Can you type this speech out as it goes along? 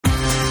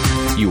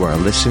You are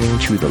listening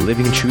to the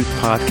Living Truth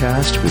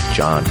Podcast with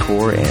John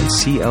Core and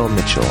C.L.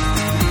 Mitchell.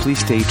 Please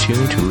stay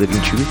tuned to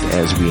Living Truth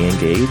as we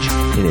engage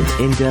in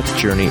an in-depth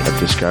journey of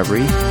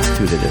discovery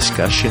through the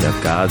discussion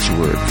of God's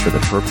Word for the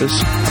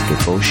purpose of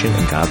devotion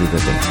and godly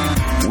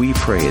living. We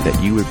pray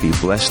that you would be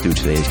blessed through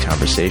today's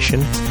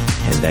conversation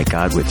and that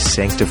God would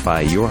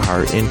sanctify your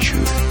heart in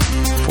truth,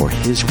 for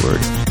His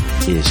Word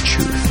is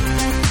truth.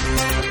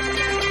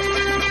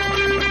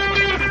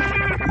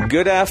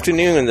 Good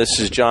afternoon.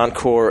 This is John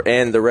Core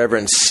and the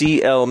Reverend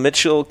C.L.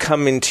 Mitchell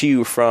coming to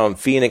you from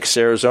Phoenix,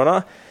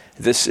 Arizona.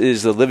 This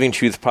is the Living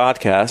Truth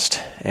Podcast,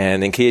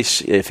 and in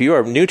case if you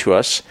are new to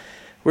us,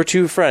 we're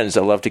two friends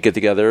that love to get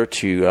together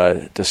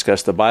to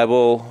discuss the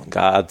Bible,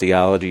 God,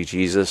 theology,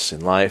 Jesus,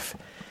 and life.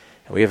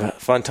 And we have a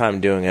fun time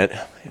doing it.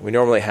 We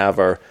normally have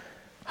our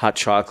hot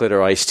chocolate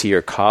or iced tea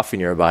or coffee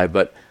nearby,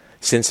 but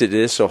since it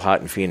is so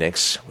hot in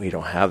Phoenix, we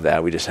don't have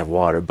that. We just have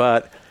water.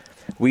 But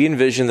we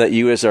envision that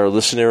you as our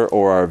listener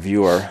or our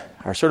viewer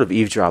are sort of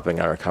eavesdropping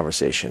on our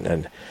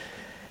conversation.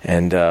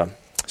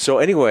 So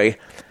anyway,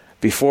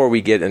 before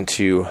we get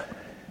into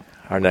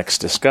our next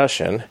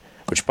discussion,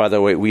 which, by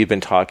the way, we've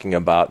been talking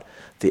about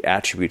the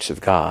attributes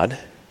of God,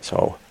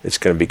 so it's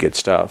going to be good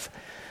stuff.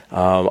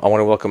 I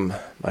want to welcome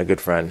my good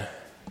friend,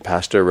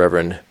 Pastor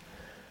Reverend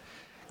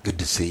Good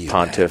to see you,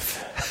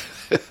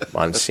 Pontiff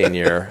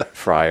Monsignor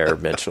Friar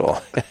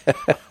Mitchell.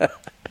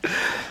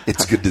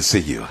 It's good to see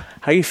you.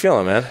 How you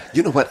feeling, man?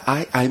 You know what?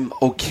 I'm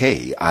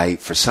okay.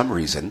 For some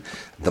reason,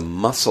 the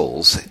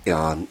muscles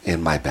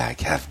in my back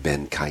have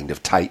been kind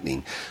of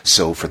tightening.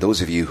 So for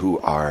those of you who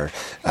are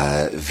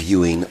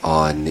viewing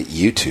on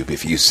YouTube,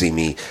 if you see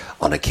me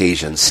on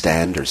occasion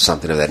stand or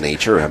something of that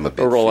nature, I'm a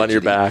bit roll fidgety. on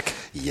your back.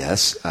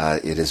 Yes,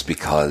 it is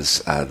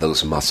because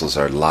those muscles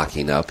are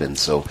locking up, and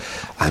so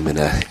I'm in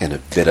a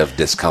bit of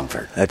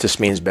discomfort. That just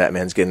means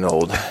Batman's getting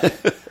old.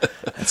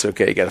 That's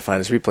okay. You got to find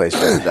his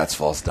replacement. That's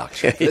false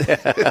doctrine.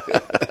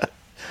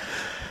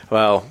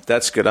 Well,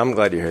 that's good. I'm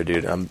glad you're here,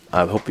 dude.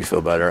 I hope you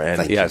feel better. And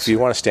Thank you, if you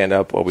want to stand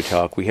up while we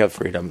talk, we have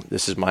freedom.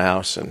 This is my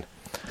house and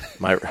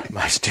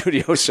my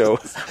studio, so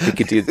we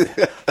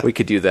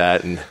could do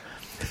that, and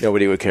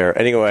nobody would care.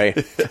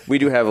 Anyway, we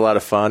do have a lot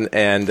of fun,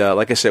 and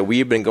like I said,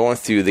 we've been going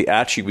through the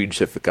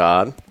attributes of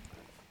God.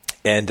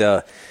 And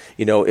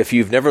if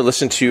you've never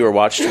listened to or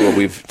watched what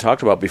we've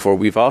talked about before,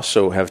 we've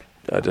also have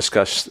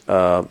discussed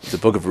the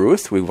book of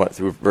Ruth. We went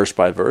through verse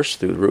by verse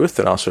through Ruth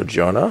and also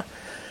Jonah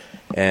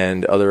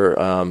and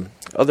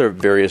other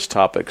various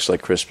topics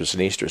like Christmas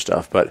and Easter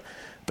stuff. But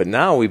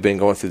now we've been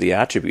going through the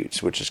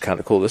attributes, which is kind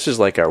of cool. This is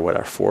like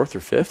our fourth or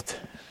fifth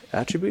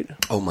attribute.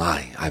 Oh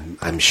my,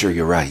 I'm sure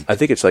you're right. I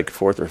think it's like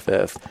fourth or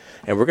fifth,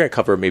 and we're going to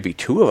cover maybe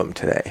two of them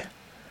today.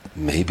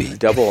 Maybe.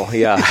 Double,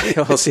 yeah.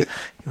 We'll see.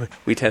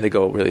 We tend to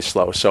go really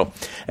slow. So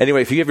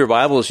anyway, if you have your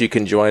Bibles, you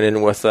can join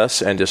in with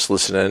us and just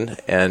listen in.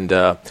 And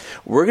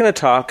we're going to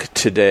talk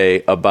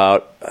today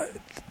about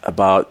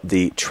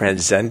the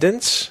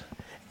transcendence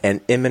and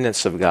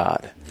immanence of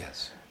God.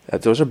 Yes.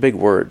 Those are big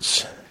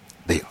words.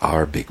 They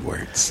are big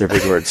words. They're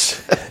big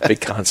words, big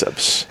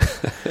concepts.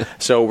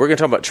 So we're going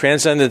to talk about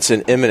transcendence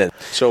and immanence.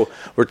 So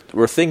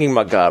we're thinking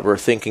about God. We're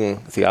thinking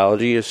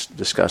theology is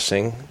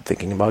discussing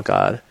thinking about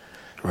God.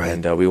 Right.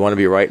 And we want to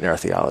be right in our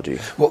theology.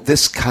 Well,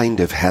 this kind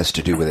of has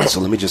to do with it. So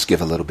let me just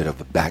give a little bit of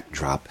a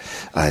backdrop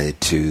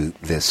to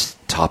this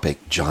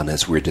topic, John,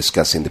 as we're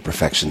discussing the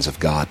perfections of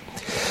God.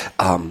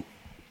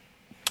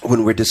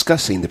 When we're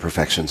discussing the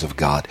perfections of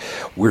God,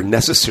 we're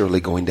necessarily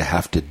going to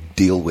have to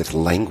deal with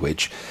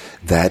language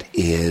that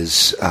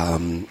is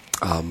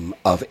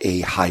of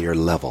a higher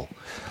level,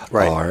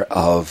 right, or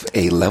of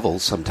a level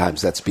sometimes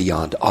that's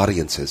beyond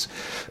audiences'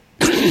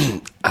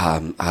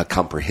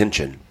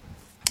 comprehension.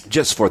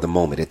 Just for the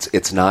moment,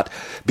 it's not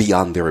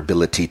beyond their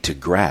ability to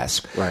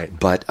grasp. Right.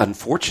 But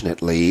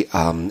unfortunately,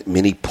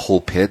 many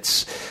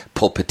pulpiteers,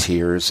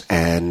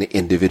 and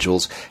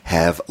individuals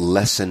have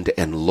lessened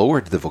and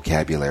lowered the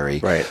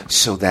vocabulary, right,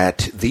 so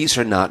that these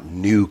are not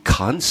new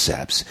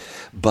concepts,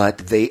 but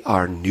they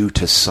are new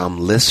to some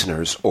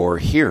listeners or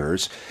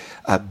hearers,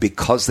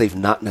 because they've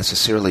not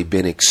necessarily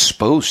been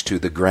exposed to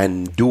the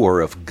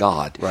grandeur of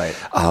God, right,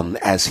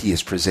 as He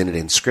is presented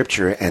in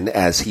Scripture and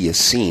as He is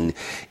seen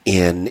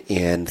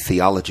in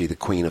theology, the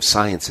Queen of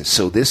Sciences.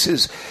 So this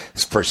is,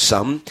 for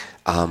some,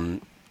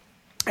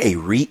 a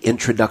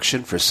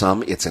reintroduction. For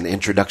some, it's an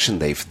introduction.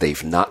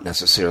 They've not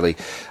necessarily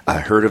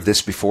heard of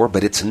this before,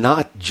 but it's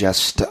not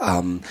just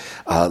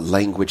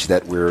language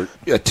that we're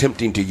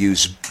attempting to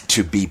use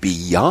to be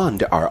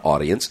beyond our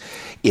audience.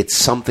 It's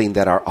something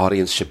that our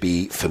audience should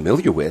be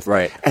familiar with.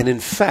 Right. And in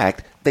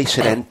fact, they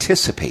should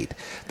anticipate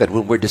that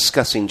when we're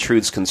discussing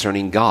truths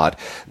concerning God,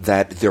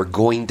 that they're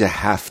going to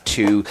have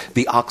to,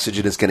 the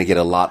oxygen is going to get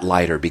a lot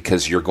lighter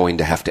because you're going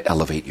to have to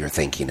elevate your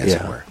thinking, as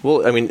it were.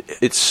 Well, I mean,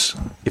 it's,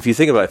 if you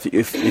think about it,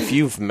 if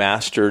you've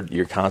mastered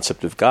your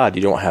concept of God,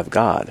 you don't have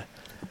God.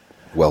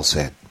 Well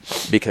said.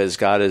 Because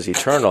God is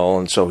eternal,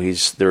 and so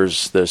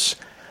there's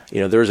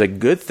a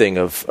good thing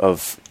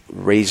of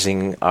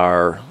raising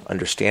our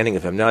understanding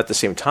of Him. Now, at the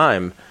same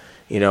time,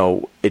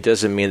 it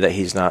doesn't mean that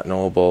he's not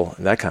knowable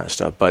and that kind of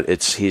stuff, but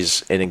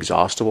he's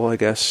inexhaustible, I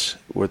guess,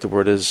 what the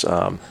word is.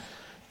 And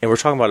we're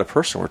talking about a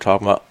person. We're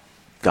talking about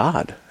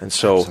God. And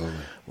so Absolutely.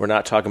 we're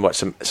not talking about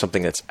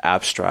something that's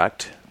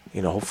abstract.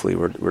 Hopefully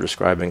we're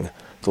describing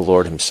the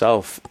Lord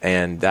himself,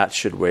 and that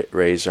should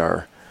raise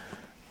our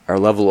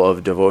level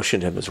of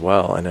devotion to him as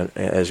well, and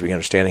as we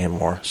understand him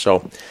more.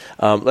 So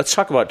let's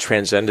talk about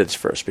transcendence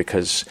first,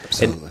 because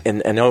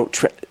and I know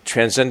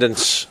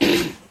transcendence,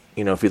 if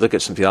you look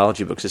at some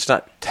theology books, it's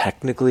not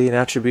technically an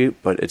attribute,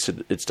 but it's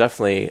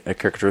definitely a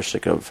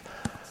characteristic of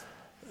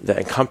that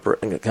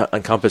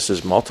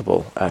encompasses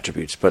multiple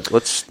attributes. But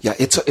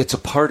it's a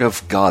part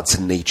of God's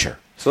nature.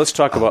 So let's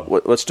talk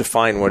about let's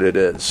define what it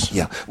is.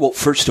 Yeah. Well,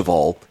 first of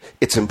all,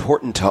 it's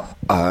important to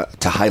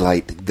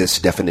highlight this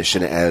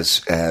definition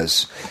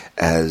as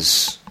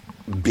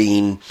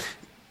being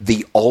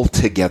the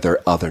altogether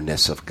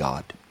otherness of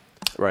God,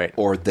 right?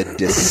 Or the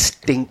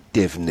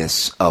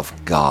distinctiveness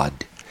of God,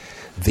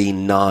 the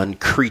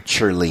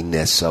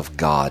non-creatureliness of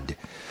God,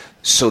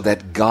 so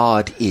that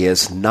God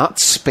is not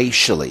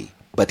spatially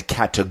but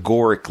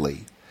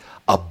categorically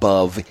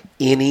above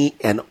any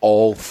and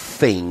all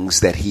things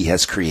that he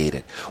has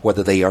created,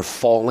 whether they are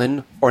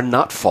fallen or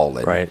not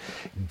fallen. Right.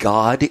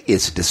 God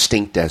is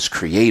distinct as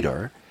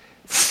creator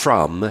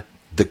from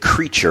the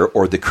creature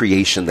or the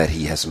creation that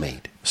he has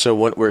made. So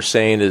what we're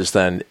saying is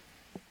then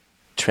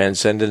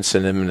transcendence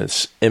and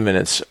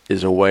immanence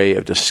is a way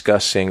of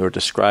discussing or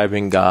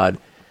describing God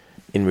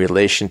in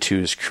relation to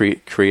his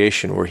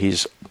creation, where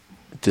he's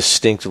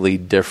distinctly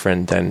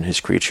different than his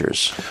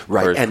creatures.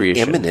 Right, and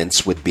creation.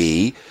 Immanence would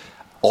be,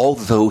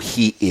 although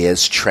he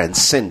is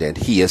transcendent,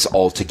 he is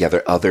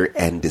altogether other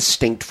and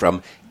distinct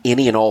from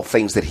any and all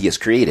things that he has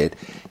created,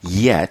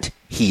 yet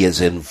he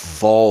is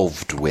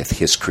involved with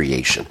his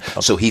creation.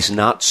 Okay. So he's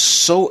not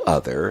so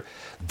other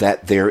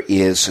that there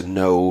is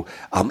no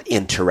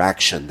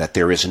interaction, that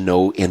there is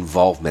no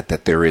involvement,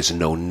 that there is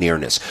no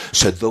nearness.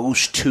 So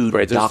those two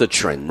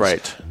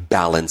doctrines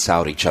balance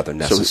out each other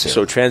necessarily.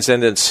 So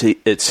transcendence,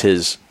 it's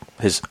his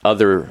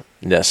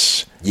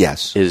otherness.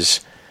 Yes.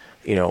 His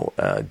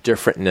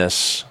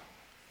differentness,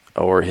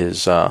 or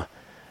his and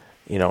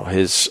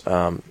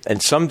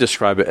some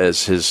describe it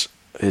as his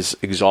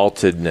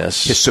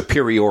exaltedness, his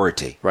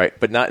superiority, right?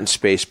 But not in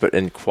space, but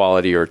in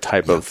quality or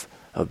type of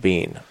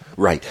being,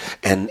 right?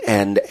 And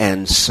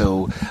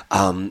so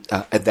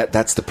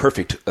that's the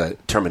perfect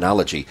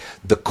terminology.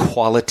 The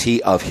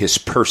quality of his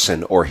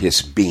person or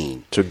his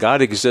being. So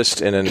God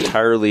exists in an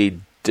entirely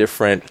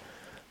different,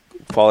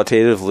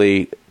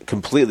 qualitatively,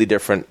 completely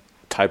different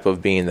type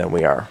of being than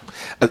we are.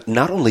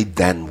 Not only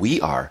than we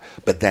are,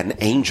 but than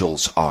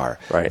angels are,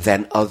 right.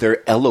 Than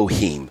other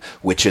Elohim,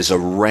 which is a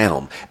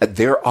realm.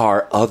 There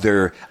are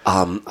other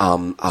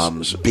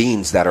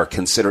beings that are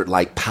considered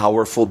like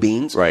powerful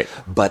beings, right.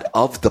 But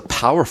of the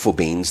powerful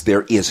beings,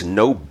 there is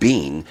no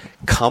being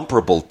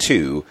comparable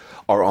to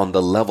or on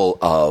the level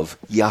of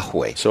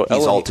Yahweh. So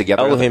he's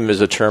altogether. Elohim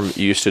is a term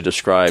used to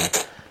describe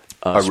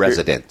a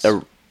residence,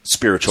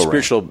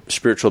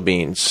 spiritual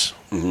beings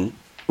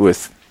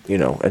with.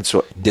 And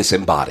so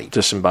disembodied,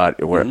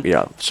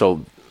 yeah.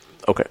 So,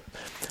 okay.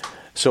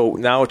 So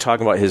now we're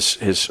talking about his.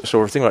 So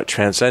we're thinking about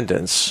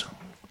transcendence,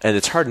 and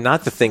it's hard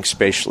not to think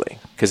spatially,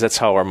 because that's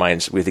how our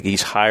minds. We think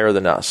he's higher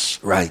than us.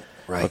 Right.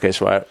 Okay.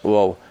 So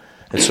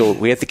and so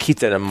we have to keep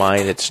that in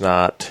mind. It's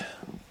not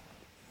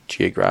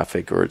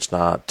geographic, or it's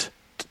not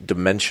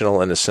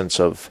dimensional in the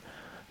sense of,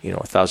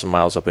 1,000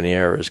 miles up in the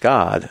air is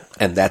God.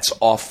 And that's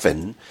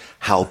often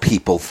how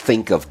people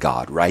think of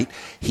God, right?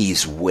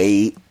 He's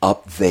way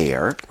up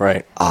there.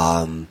 Right.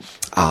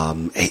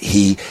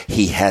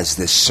 He has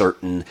this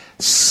certain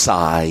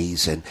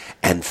size and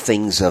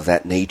things of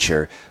that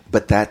nature,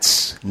 but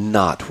that's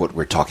not what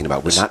we're talking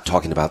about. We're not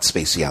talking about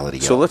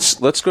spatiality. So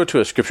let's go to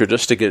a scripture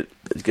just to get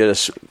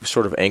us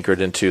sort of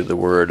anchored into the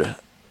word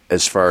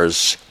as far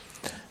as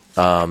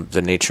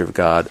the nature of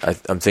God.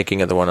 I'm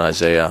thinking of the one in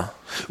Isaiah.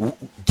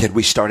 Can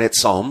we start at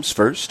Psalms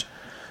first?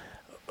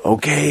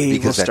 Okay,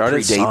 because we'll that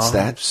predates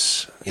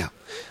that. Yeah,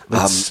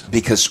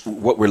 because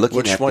what we're looking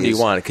at is which one do you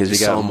want? Because you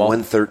got Psalm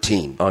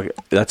 113. Okay,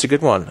 that's a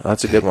good one.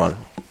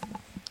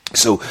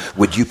 So,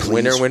 would you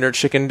please winner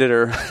chicken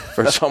dinner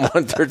for Psalm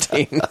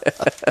 113?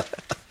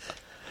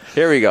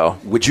 Here we go.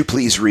 Would you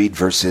please read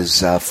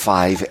verses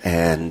 5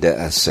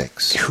 and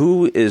 6?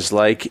 Who is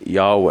like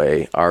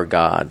Yahweh our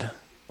God,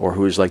 or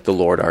who is like the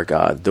Lord our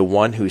God, the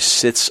one who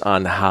sits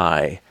on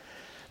high,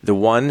 the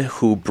one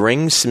who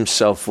brings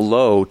himself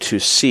low to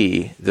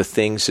see the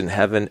things in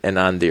heaven and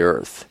on the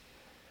earth?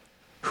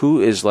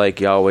 Who is like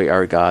Yahweh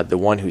our God, the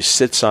one who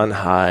sits on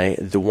high,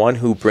 the one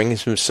who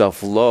brings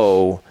himself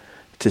low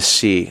to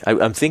see?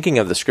 I'm thinking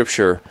of the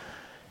scripture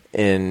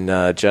in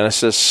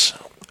Genesis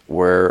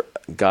where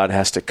God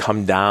has to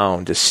come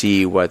down to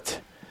see what's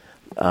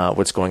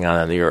going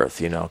on the earth,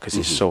 because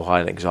he's so high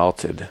and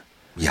exalted.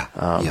 Yeah,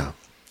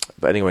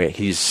 But anyway,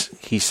 he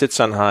sits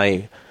on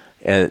high,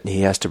 and he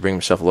has to bring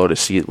himself low to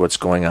see what's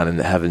going on in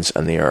the heavens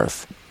and the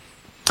earth.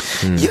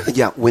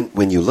 Yeah.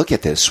 When you look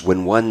at this,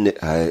 when one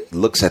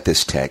looks at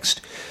this text,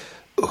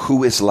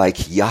 who is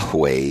like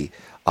Yahweh,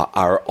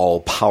 our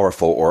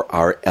all-powerful, or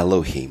our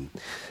Elohim?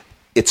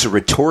 It's a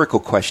rhetorical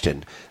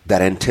question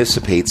that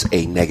anticipates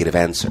a negative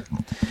answer.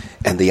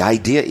 And the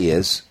idea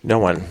is, no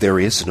one. There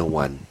is no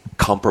one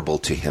comparable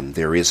to him.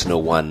 There is no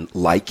one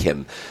like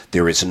him.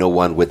 There is no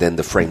one within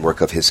the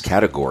framework of his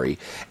category.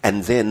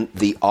 And then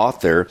the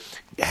author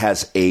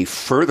has a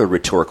further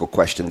rhetorical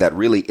question that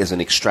really is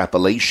an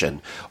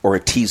extrapolation or a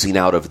teasing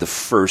out of the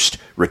first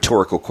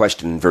rhetorical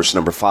question in verse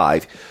number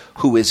 5.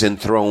 Who is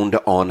enthroned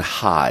on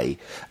high?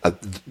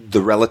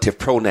 The relative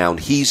pronoun,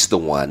 he's the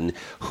one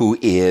who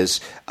is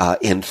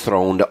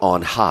enthroned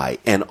on high.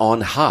 And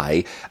on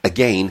high,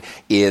 again,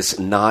 is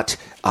not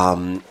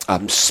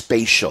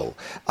spatial.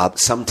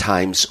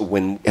 Sometimes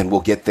and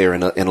we'll get there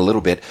in a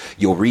little bit,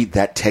 you'll read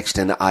that text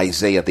in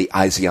Isaiah, the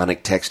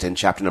Isaianic text in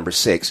chapter number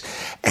 6.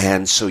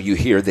 And so you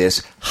hear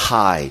this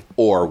high,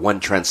 or one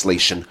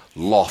translation,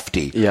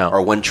 lofty,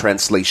 or one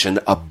translation,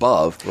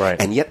 above.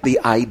 Right. And yet the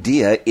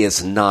idea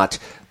is not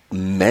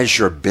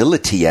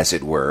measurability, as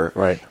it were.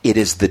 Right. It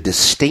is the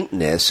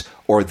distinctness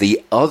or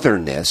the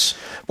otherness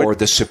or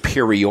the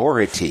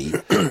superiority,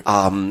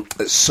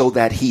 so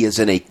that he is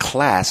in a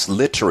class,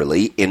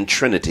 literally, in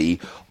Trinity,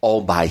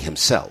 all by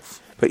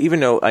himself. But even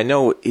though I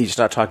know he's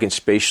not talking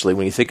spatially,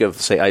 when you think of,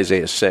 say,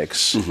 Isaiah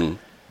 6,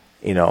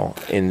 you know,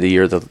 in the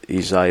year that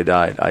Isaiah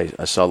died,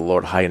 I saw the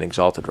Lord high and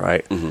exalted,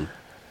 right? I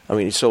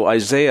mean, so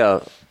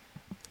Isaiah,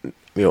 you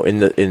know,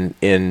 in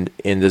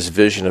this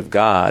vision of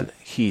God,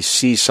 he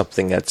sees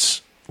something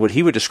that's what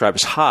he would describe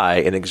as high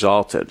and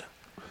exalted.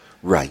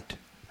 Right.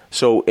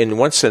 So in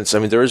one sense, I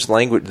mean, there is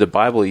language, the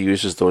Bible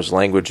uses those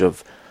language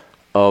of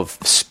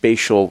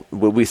spatial,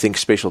 what we think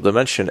spatial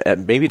dimension,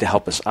 maybe to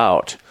help us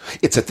out.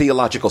 It's a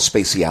theological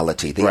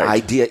spatiality. The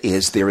idea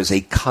is there is a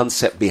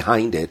concept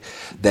behind it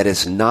that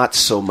is not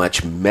so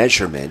much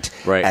measurement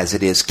as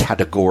it is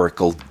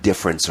categorical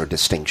difference or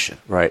distinction.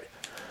 Right.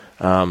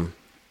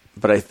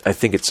 But I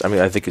think it's. I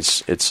mean, I think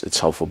it's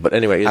helpful. But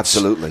anyway,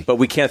 absolutely. But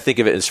we can't think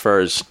of it as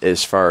far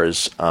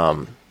as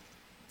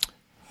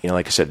you know,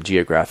 like I said,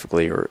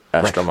 geographically or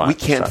astronomically. We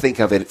can't think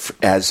of it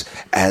as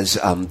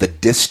the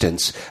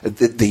distance.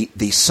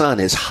 The sun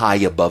is high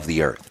above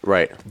the earth.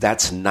 Right.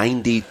 That's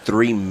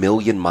 93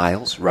 million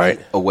miles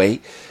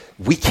away.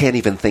 We can't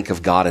even think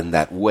of God in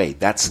that way.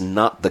 That's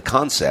not the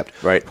concept.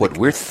 Right. What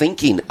we're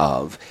thinking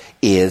of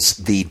is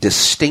the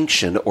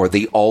distinction or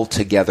the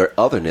altogether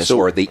otherness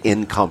or the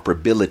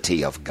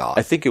incomparability of God.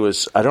 I think it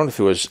was, I don't know if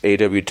it was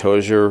A.W.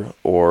 Tozer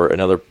or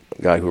another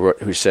guy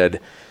who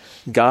said,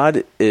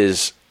 God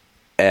is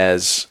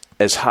as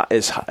high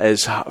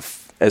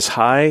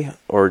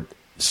or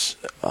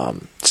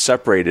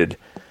separated,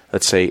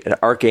 let's say, an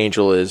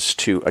archangel is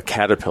to a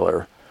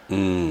caterpillar.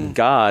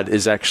 God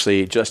is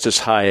actually just as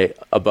high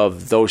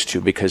above those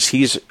two because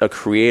he's a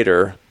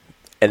creator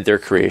and their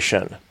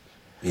creation.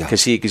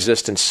 Because he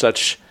exists in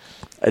such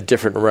a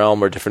different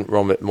realm or different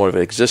mode of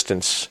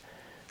existence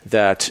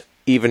that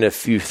even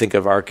if you think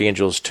of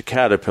archangels to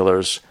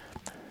caterpillars,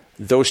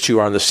 those two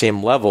are on the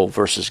same level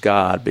versus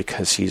God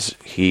because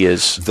he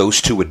is.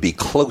 Those two would be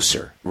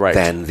closer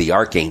than the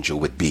archangel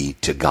would be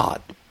to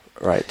God.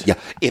 Right. Yeah.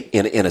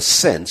 In a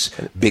sense,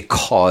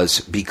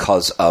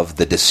 because of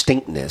the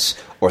distinctness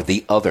or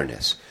the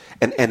otherness.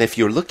 And if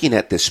you're looking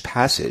at this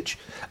passage,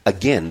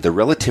 again, the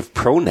relative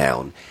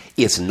pronoun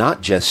is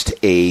not just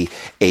a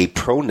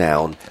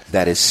pronoun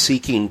that is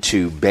seeking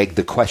to beg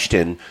the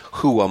question,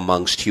 who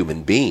amongst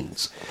human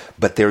beings?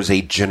 But there's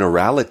a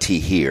generality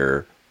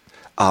here.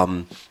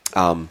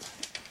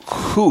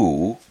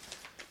 Who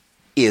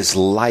is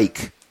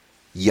like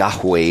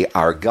Yahweh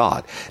our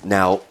God?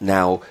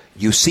 Now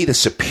you see the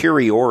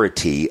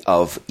superiority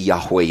of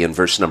Yahweh in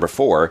verse number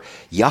 4.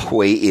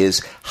 Yahweh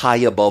is high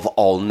above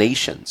all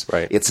nations.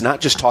 Right. It's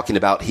not just talking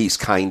about he's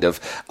kind of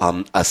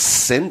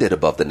ascended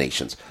above the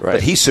nations,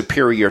 but he's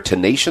superior to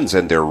nations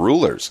and their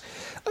rulers.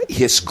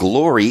 His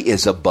glory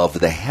is above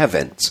the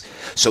heavens.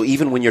 So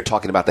even when you're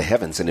talking about the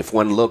heavens, and if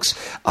one looks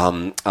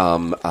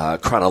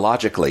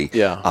chronologically,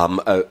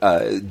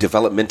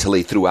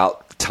 developmentally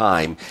throughout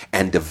time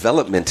and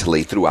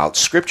developmentally throughout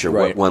Scripture,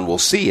 what one will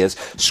see is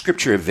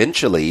Scripture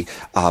eventually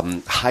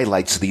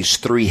highlights these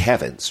three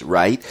heavens,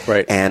 right?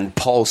 And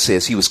Paul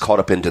says he was caught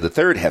up into the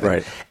third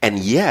heaven. And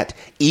yet,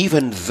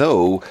 even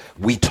though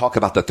we talk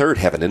about the third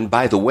heaven, and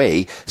by the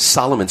way,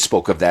 Solomon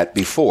spoke of that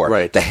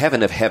before, the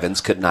heaven of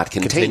heavens could not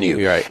contain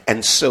you.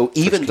 And so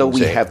even though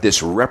we have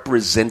this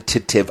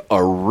representative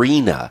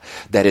arena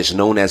that is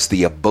known as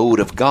the abode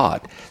of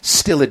God,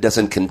 still it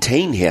doesn't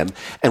contain him.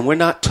 And we're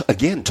not,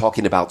 again,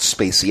 talking about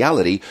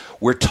spatiality.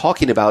 We're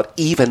talking about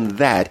even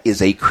that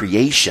is a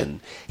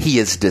creation. He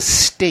is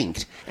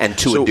distinct and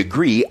to a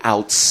degree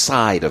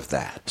outside of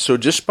that. So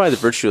just by the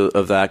virtue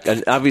of that,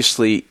 and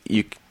obviously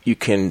you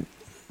can,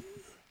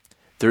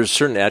 there's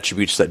certain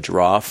attributes that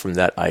draw from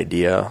that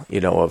idea,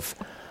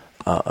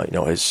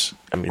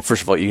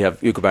 first of all,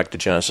 you go back to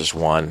Genesis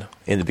 1,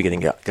 in the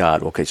beginning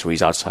God, okay, so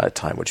he's outside of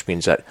time, which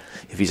means that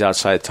if he's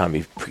outside of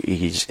time,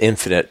 he's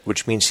infinite,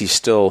 which means he's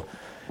still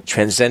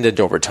transcendent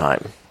over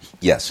time.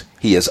 Yes,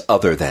 he is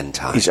other than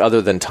time. He's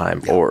other than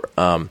time,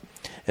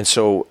 and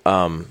so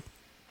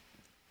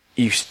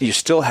you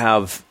still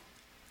have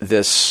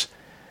this.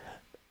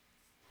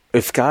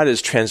 If God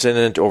is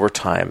transcendent over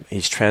time,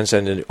 He's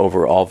transcendent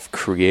over all of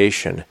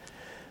creation.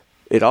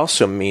 It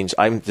also means,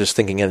 I'm just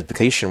thinking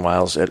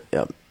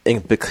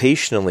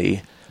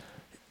implicationally,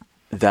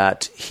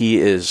 that He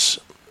is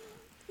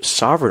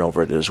sovereign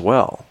over it as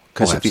well.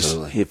 Because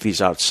if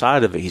He's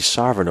outside of it, He's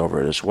sovereign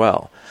over it as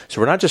well. So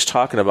we're not just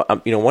talking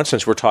about, in one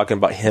sense, we're talking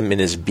about Him in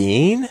His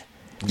being.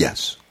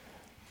 Yes.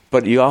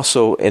 But you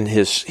also,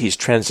 He's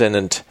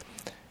transcendent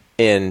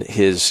in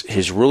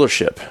His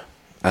rulership.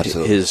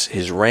 Absolutely.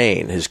 His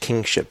reign, His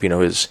kingship,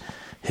 His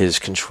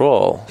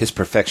control. His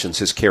perfections,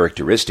 His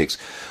characteristics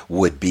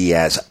would be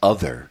as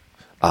other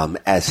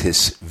as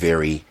His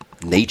very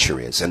nature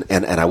is. And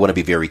I want to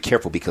be very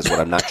careful, because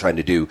what I'm not trying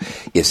to do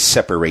is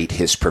separate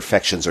His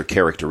perfections or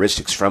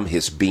characteristics from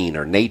His being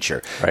or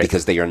nature,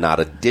 because they are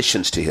not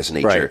additions to His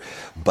nature. Right.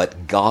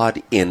 But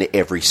God, in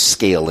every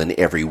scale, in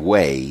every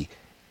way,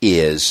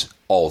 is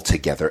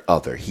altogether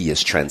other. He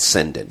is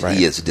transcendent. Right.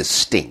 He is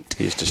distinct.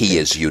 He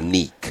is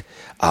unique.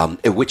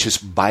 Which is,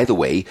 by the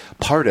way,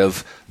 part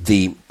of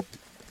the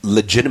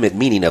legitimate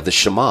meaning of the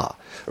Shema.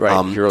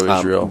 Right, Hear, O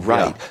Israel.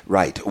 Right, yeah.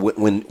 Right.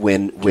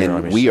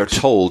 When we are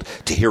told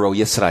to hear, O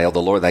Yisrael,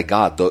 the Lord thy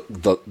God,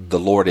 the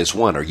Lord is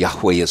one, or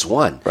Yahweh is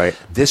one. Right.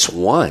 This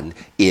one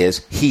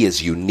is, He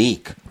is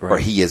unique, or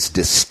He is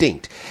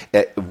distinct.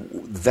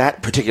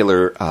 That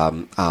particular,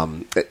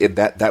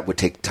 that would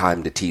take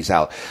time to tease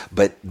out.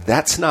 But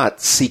that's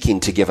not seeking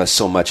to give us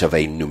so much of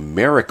a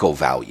numerical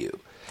value,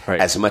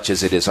 as much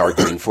as it is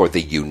arguing for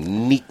the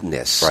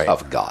uniqueness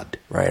of God.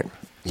 Right.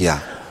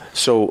 Yeah.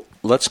 So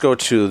let's go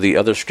to the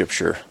other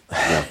scripture.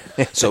 Yeah.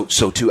 So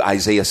to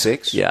Isaiah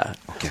 6? Yeah.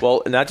 Okay.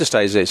 Well, not just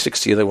Isaiah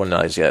 6, the other one,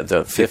 Isaiah,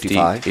 the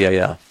 55?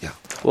 Yeah.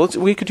 Well,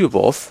 we could do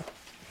both.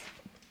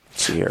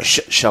 Let's see here.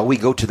 Shall we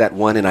go to that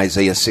one in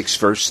Isaiah 6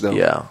 first, though?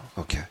 Yeah.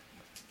 Okay.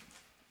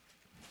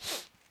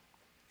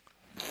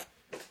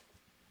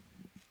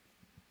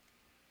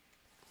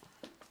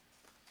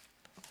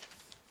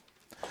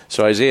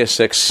 So Isaiah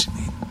 6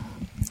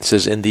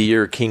 says, in the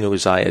year of King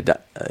Uzziah's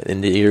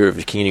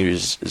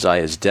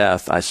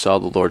death, I saw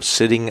the Lord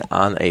sitting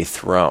on a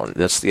throne.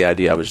 That's the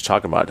idea I was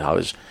talking about, how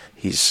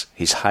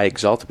he's high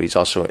exalted, but He's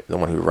also the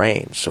one who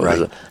reigns.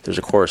 So there's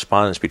a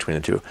correspondence between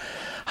the two.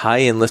 High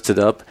and lifted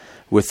up,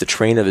 with the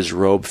train of His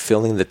robe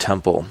filling the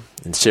temple.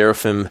 And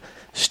seraphim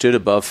stood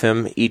above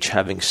Him, each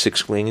having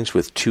 6 wings.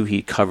 With 2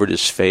 He covered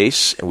His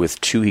face, and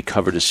with 2 He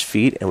covered His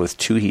feet, and with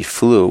 2 He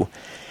flew.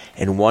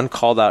 And one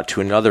called out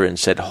to another and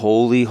said,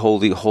 Holy,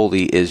 holy,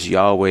 holy is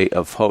Yahweh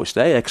of hosts.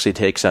 That actually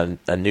takes on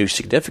a new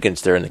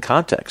significance there in the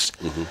context.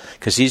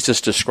 Because He's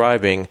just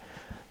describing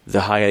the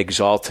high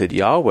exalted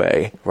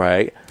Yahweh,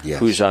 right? Yes.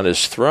 Who's on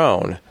His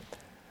throne.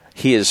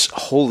 He is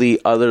wholly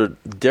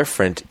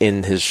different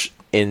in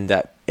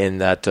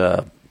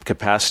that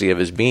capacity of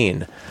His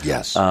being.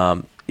 Yes.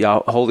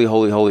 Holy,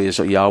 holy, holy is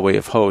Yahweh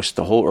of hosts.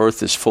 The whole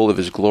earth is full of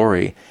His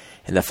glory,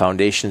 and the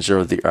foundations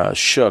are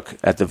shook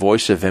at the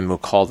voice of Him who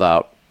called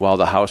out, while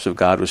the house of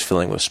God was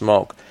filling with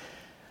smoke.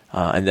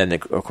 And then,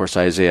 of course,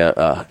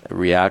 Isaiah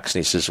reacts, and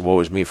he says, Woe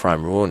is me, for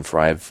I'm ruined,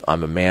 for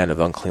I'm a man of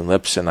unclean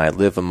lips, and I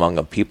live among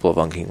a people of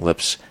unclean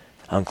lips,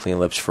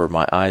 for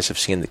my eyes have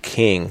seen the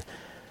King,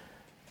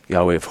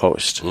 Yahweh of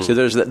hosts. So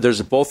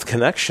there's both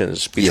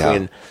connections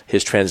between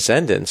His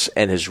transcendence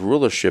and His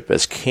rulership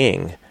as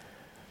King.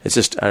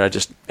 It's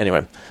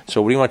anyway.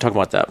 So what do you want to talk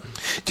about that?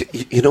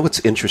 You know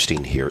what's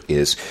interesting here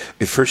is,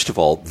 first of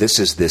all,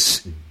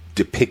 this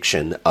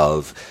depiction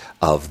of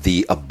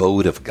the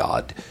abode of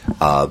God,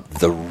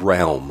 the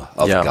realm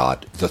of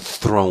God, the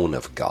throne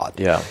of God.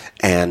 Yeah.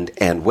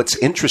 And what's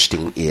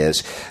interesting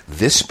is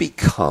this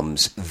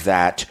becomes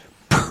that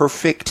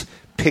perfect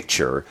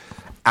picture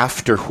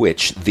after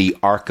which the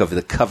Ark of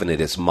the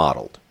Covenant is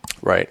modeled.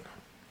 Right.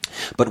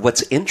 But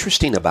what's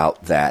interesting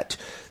about that,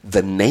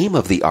 the name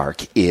of the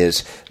Ark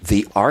is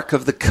the Ark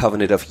of the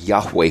Covenant of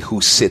Yahweh,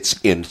 who sits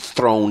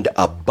enthroned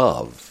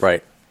above.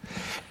 Right.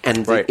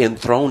 And the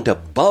enthroned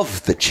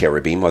above the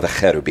cherubim or the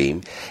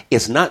cherubim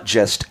is not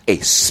just a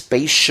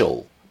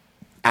spatial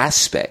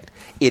aspect.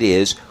 It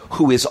is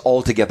who is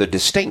altogether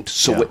distinct.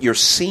 So what you're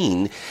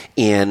seeing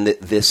in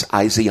this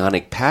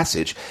Isaianic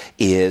passage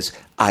is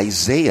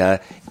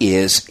Isaiah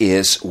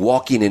is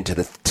walking into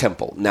the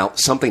temple. Now,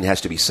 something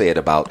has to be said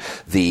about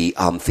the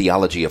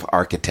theology of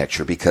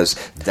architecture, because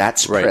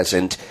that's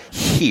present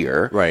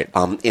here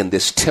in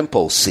this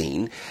temple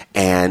scene,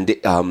 and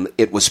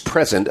it was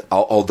present,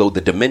 although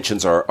the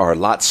dimensions are a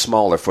lot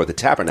smaller for the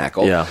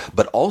tabernacle,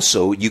 but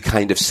also you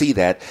kind of see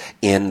that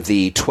in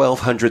the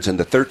 1200s and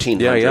the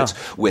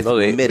 1300s with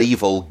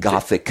medieval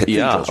Gothic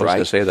cathedrals, I was going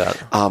to say that.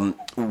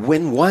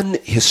 When one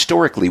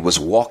historically was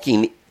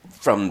walking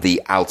from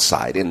the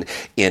outside in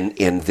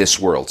this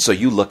world. So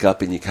you look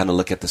up and you kind of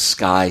look at the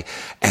sky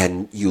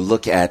and you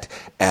look at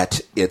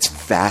its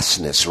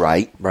vastness,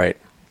 right? Right.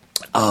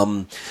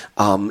 And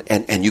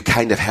you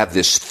kind of have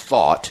this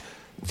thought,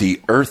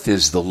 the earth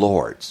is the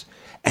Lord's.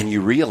 And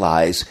you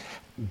realize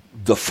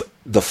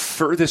the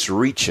furthest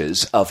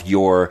reaches of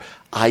your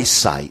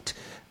eyesight,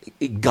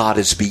 God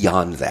is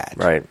beyond that.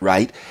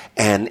 Right?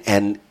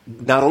 And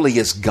not only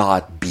is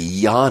God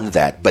beyond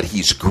that, but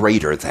he's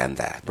greater than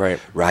that.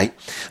 Right?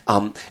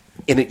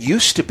 And it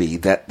used to be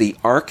that the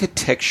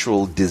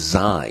architectural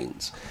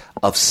designs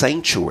of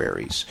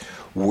sanctuaries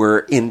were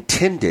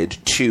intended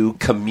to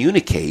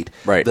communicate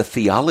the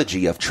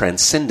theology of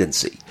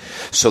transcendency.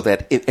 So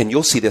that, and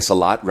you'll see this a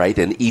lot, right,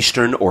 in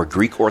Eastern or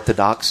Greek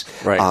Orthodox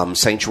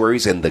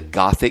sanctuaries, and the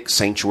Gothic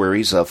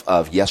sanctuaries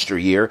of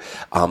yesteryear,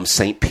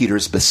 St.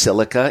 Peter's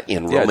Basilica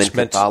in Roman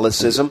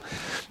Catholicism.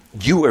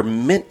 You are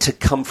meant to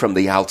come from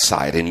the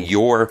outside in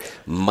your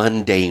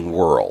mundane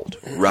world,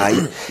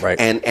 right?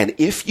 And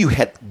if you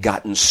had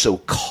gotten so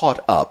caught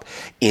up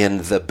in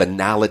the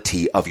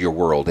banality of your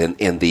world and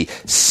in the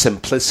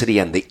simplicity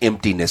and the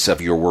emptiness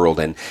of your world,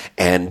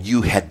 and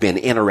you had been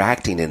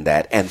interacting in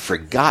that and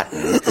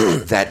forgotten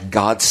that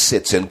God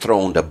sits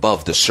enthroned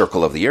above the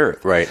circle of the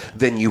earth,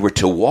 then you were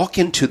to walk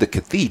into the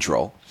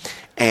cathedral,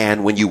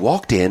 and when you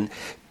walked in,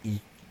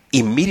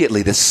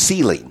 immediately the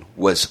ceiling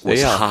was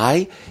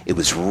high, it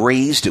was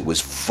raised, it was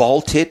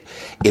vaulted,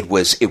 it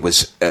was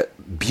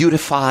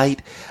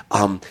beautified,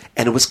 and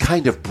it was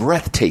kind of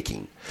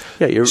breathtaking.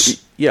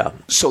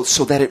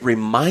 So that it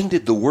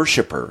reminded the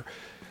worshiper,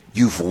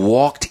 you've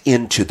walked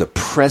into the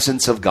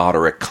presence of God,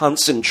 or a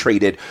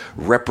concentrated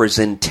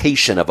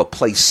representation of a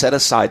place set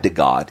aside to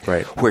God,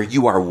 where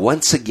you are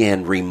once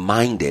again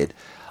reminded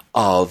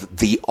of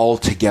the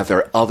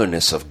altogether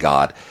otherness of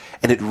God.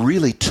 And it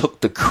really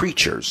took the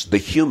creatures, the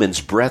humans'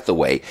 breath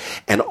away.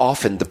 And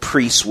often the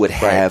priests would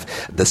have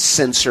the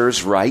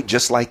censers,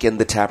 just like in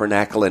the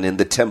tabernacle and in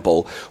the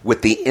temple,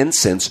 with the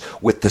incense,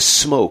 with the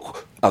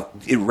smoke,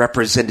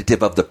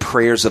 representative of the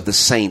prayers of the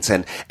saints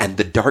and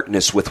the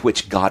darkness with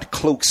which God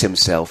cloaks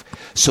himself,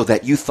 so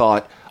that you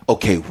thought,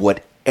 okay,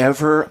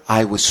 whatever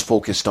I was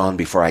focused on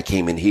before I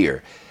came in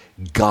here,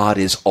 God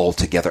is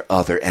altogether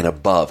other and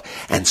above.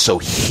 And so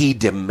he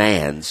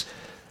demands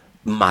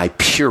my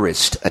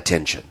purest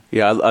attention.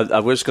 I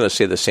was going to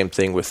say the same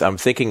thing I'm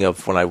thinking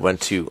of when I went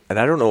to, and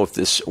I don't know if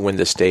when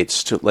the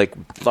states to like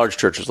large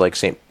churches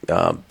like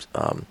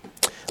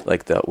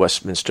like the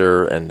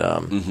Westminster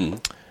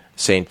and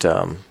St.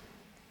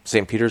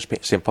 Peter's,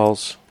 St.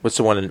 Paul's. What's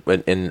the one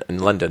in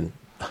London?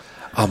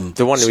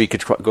 The one that we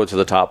could go to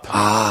the top.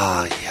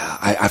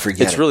 I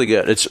forget. It's really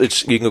good.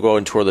 It's you can go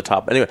and tour the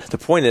top. Anyway, the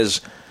point is,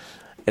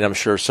 and I'm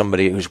sure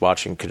somebody who's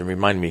watching could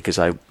remind me, because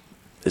I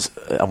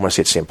want to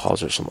say it's St.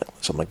 Paul's or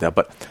something like that.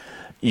 But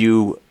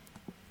you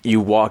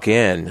walk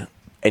in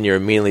and you're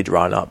immediately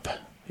drawn up.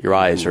 Your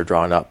eyes are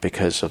drawn up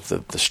because of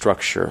the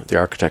structure, the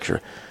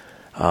architecture.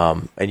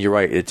 And you're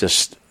right. It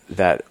just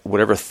that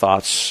whatever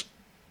thoughts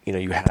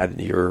you had,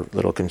 your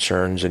little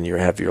concerns and you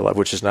have your life,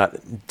 which is not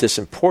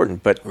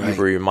disimportant, but you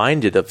were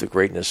reminded of the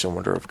greatness and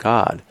wonder of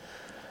God.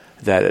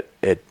 That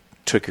it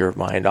took your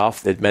mind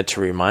off. It meant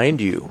to remind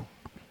you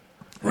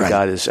that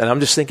God is. And I'm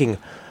just thinking,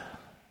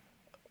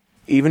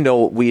 even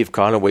though we've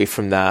gone away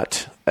from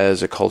that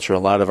as a culture, a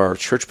lot of our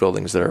church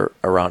buildings that are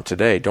around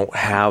today don't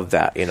have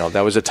that.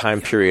 That was a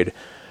time period,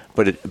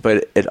 but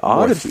it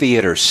ought to be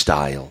theater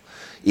style.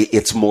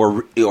 It's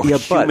more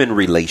human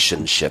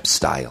relationship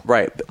style,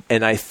 right?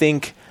 And I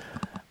think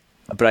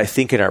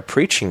in our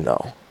preaching,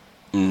 though,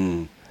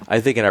 I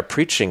think in our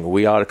preaching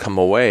we ought to come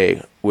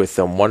away with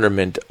the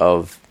wonderment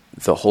of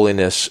the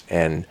holiness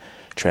and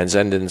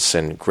transcendence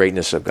and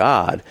greatness of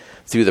God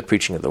through the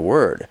preaching of the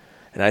Word.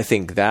 And I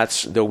think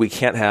that's, though we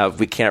can't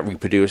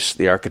reproduce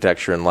the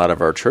architecture in a lot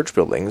of our church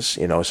buildings.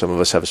 Some of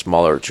us have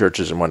smaller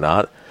churches and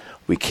whatnot.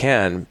 We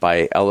can,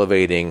 by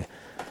elevating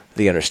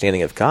the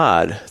understanding of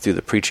God through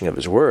the preaching of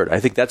His Word. I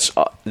think that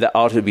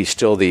ought to be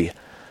still the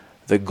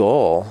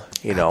goal.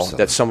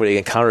 That somebody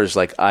encounters,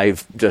 like,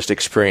 I've just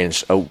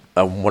experienced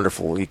a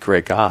wonderfully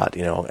great God.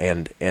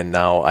 And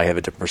now I have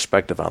a different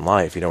perspective on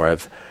life. Where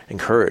I've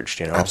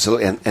encouraged.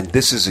 Absolutely, and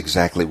this is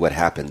exactly what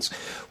happens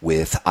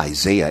with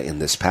Isaiah in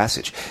this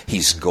passage.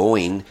 He's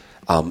going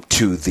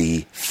to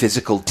the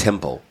physical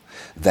temple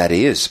that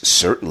is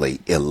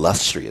certainly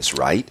illustrious,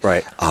 right?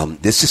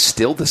 This is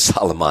still the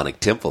Solomonic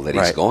temple that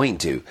he's going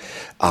to,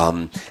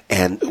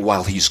 and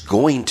while he's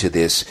going to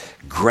this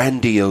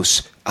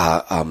grandiose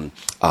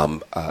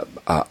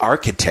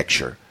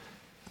architecture,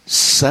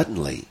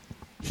 suddenly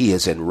he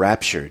is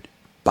enraptured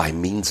by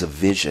means of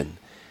vision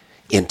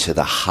into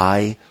the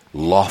high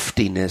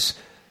loftiness,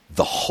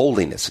 the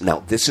holiness.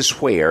 Now, this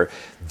is where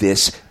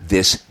this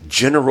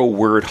general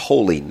word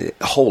holy,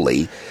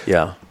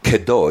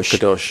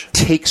 kadosh,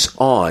 takes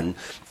on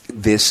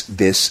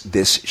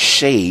this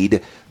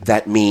shade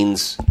that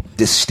means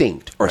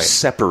distinct or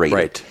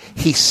separated.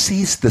 He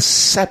sees the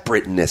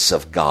separateness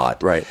of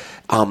God.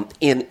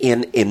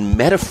 In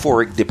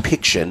metaphoric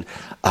depiction,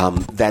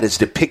 that is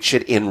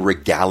depicted in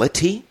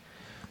regality,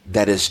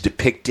 that is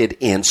depicted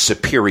in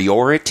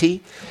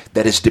superiority,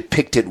 that is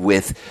depicted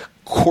with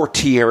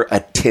courtier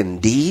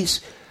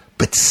attendees,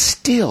 but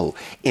still,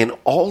 in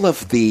all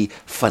of the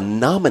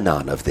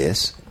phenomenon of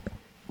this,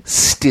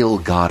 still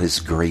God is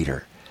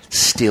greater.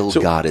 Still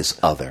God is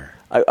other.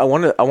 I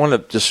want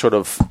to just sort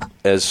of,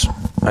 as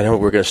I know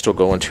we're going to still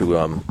go into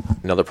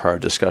another part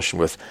of discussion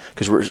with,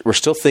 because we're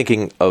still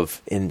thinking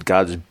of in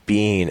God's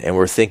being, and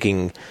we're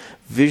thinking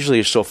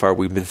visually so far.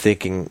 We've been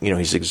thinking,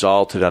 He's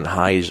exalted on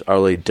high, He's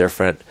utterly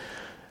different.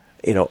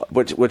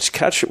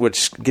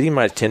 What's getting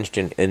my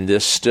attention in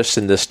this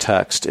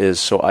text is,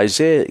 so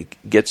Isaiah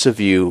gets a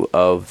view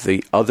of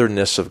the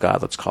otherness of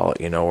God, let's call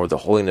it, or the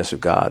holiness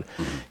of God.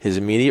 Mm-hmm. His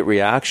immediate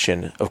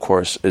reaction, of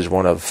course, is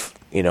one of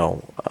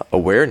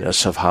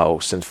awareness of how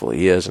sinful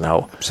he is and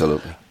how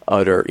absolutely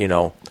utter,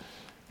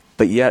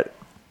 but yet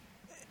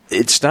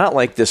it's not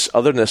like this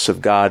otherness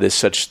of God is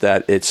such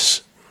that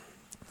it's,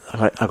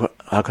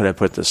 how can I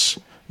put this?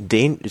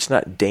 It's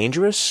not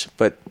dangerous,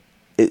 but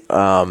it,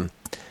 what's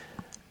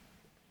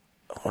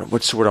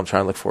the word I'm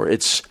trying to look for?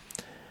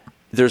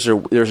 There's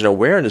an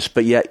awareness,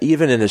 but yet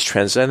even in his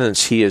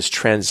transcendence, he is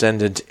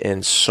transcendent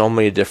in so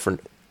many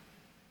different.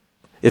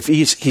 If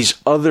he's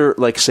other,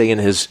 like say in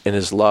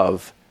his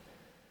love,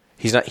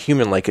 he's not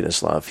human-like in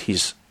his love.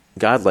 He's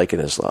God-like in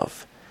his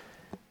love.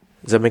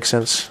 Does that make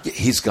sense?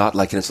 He's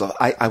God-like in his love.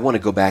 I want to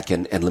go back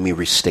and let me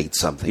restate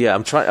something. Yeah,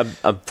 I'm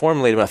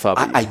formulating my thought.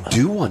 I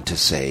do want to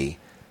say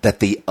that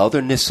the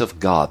otherness of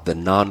God, the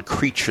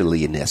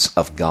non-creatureliness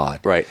of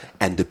God, right,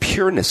 and the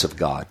pureness of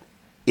God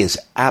is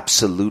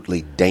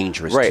absolutely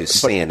dangerous to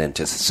sin and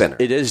to the sinner.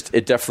 It is.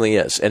 It definitely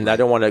is. And I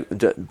don't want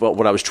to. But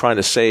what I was trying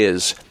to say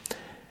is,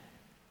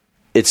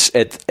 it's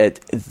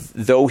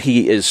though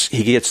he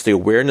gets the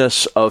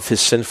awareness of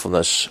his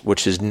sinfulness,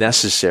 which is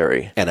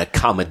necessary. An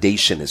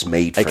accommodation is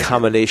made for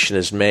Accommodation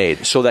is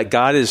made. So that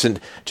God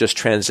isn't just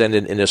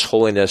transcendent in his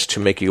holiness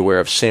to make you aware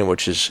of sin,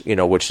 which is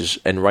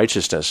in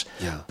righteousness,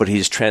 but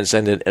he's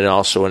transcendent and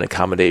also an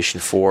accommodation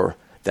for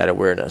that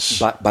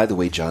awareness. By the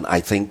way, John,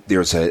 I think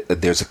there's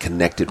a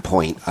connected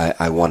point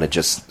I want to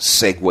just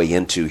segue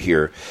into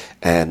here,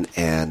 and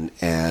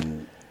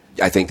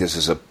I think this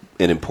is an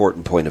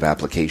important point of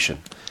application.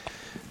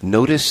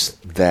 Notice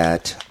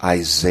that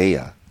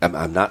Isaiah,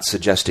 I'm not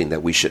suggesting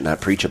that we should not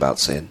preach about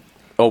sin.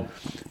 Oh.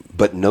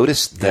 But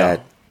notice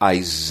that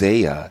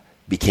Isaiah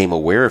became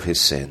aware of his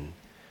sin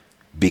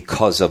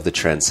because of the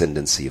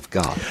transcendency of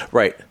God.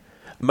 Right.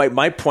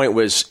 My point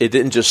was, it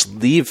didn't just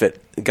leave it.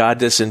 God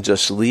doesn't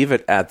just leave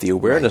it at the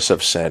awareness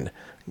of sin.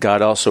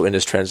 God also, in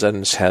his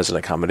transcendence, has an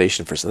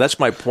accommodation for sin. That's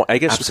my point. I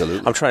guess Absolutely.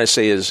 What I'm trying to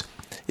say is,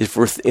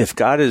 if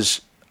God is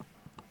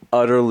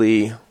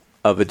utterly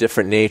of a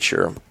different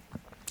nature,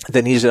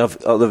 then he's of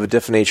a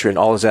different nature in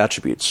all his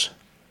attributes.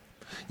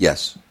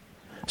 Yes.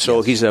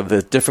 So he's of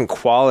a different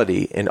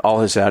quality in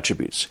all his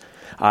attributes.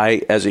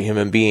 I, as a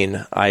human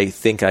being, I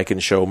think I can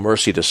show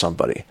mercy to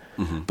somebody.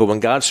 Mm-hmm. But when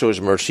God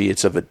shows mercy,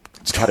 it's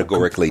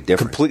categorically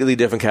different. Completely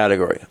different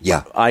category.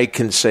 Yeah. I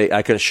can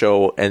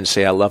show and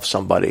say I love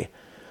somebody.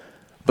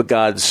 But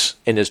God's,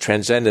 in his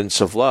transcendence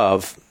of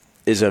love,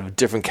 is a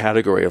different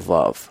category of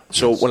love.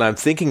 So when I'm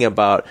thinking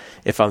about,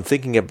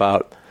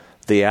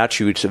 the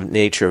attributes of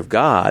nature of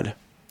God,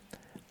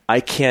 I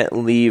can't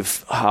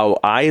leave how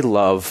I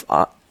love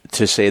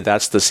to say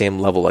that's the same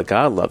level that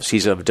God loves.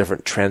 He's of a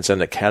different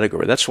transcendent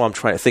category. That's what I'm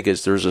trying to think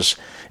is it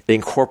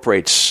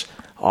incorporates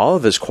all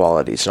of his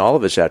qualities and all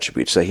of his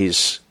attributes that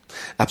he's...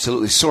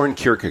 Absolutely. Soren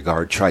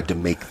Kierkegaard tried to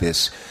make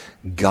this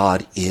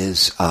God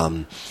is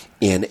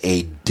in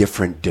a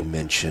different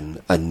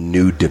dimension, a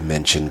new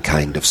dimension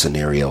kind of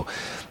scenario.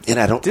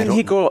 And Didn't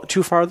he go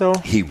too far, though?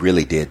 He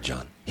really did,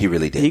 John. He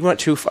really did. He went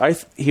too far.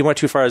 He went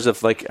too far, as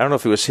if, like, I don't know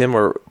if it was him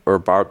or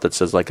Barth that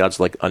says, like, God's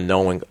like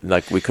unknowing,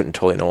 like we couldn't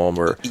totally know him.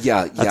 Or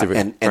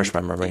refresh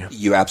my memory.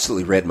 You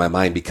absolutely read my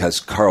mind, because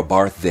Karl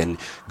Barth then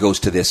goes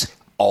to this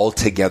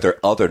altogether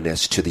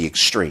otherness to the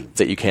extreme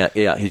that you can't.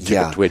 Yeah, he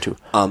took it way too.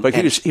 But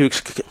he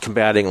was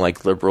combating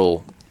like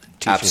liberal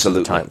teachings at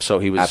the time. So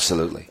he was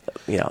absolutely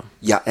yeah.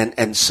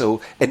 And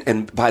so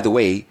by the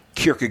way,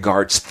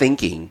 Kierkegaard's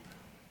thinking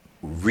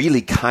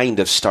really kind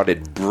of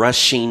started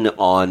brushing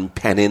on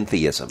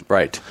panentheism.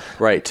 Right.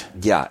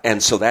 Yeah,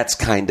 and so that's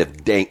kind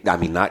of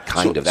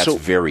that's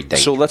very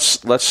dangerous. So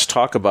let's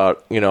talk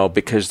about,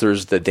 because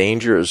there's the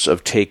dangers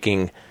of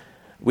taking.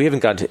 We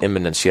haven't gotten to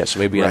imminence yet, so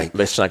maybe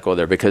let's not go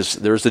there, because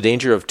there's the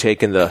danger of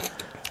taking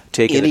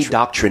any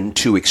doctrine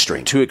too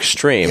extreme.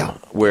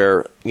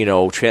 Where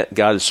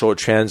God is so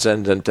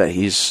transcendent that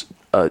he's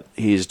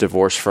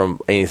divorced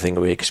from anything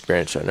we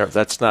experience on earth.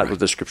 That's not what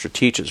the Scripture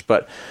teaches,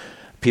 but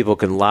people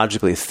can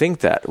logically think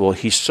that, well,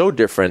 he's so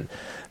different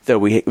that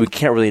we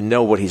can't really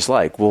know what he's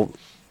like. Well,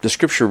 the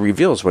Scripture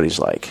reveals what he's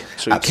like,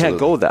 so you can't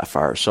go that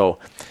far. So,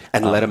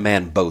 and let a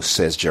man boast,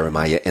 says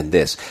Jeremiah, in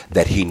this,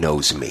 that he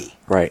knows me.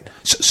 Right.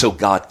 So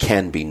God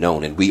can be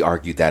known, and we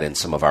argued that in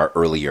some of our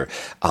earlier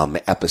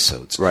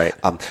episodes. Right.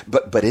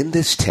 But in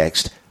this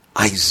text,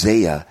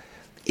 Isaiah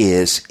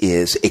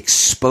is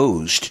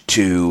exposed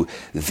to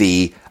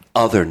the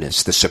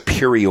otherness, the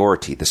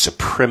superiority, the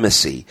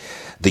supremacy,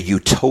 the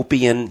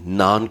utopian,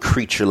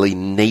 non-creaturely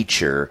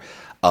nature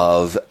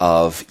of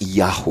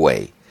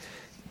Yahweh.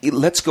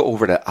 Let's go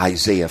over to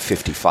Isaiah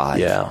 55.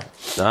 Yeah,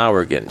 now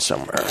we're getting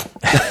somewhere.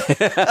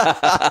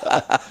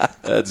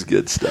 That's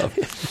good stuff.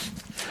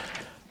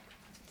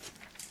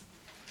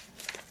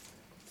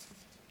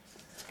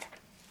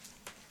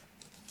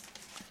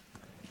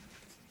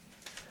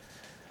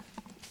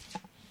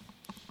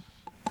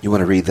 You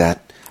want to read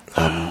that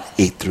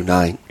 8 through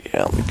 9?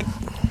 Yeah.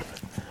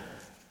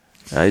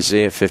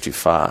 Isaiah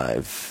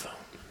 55.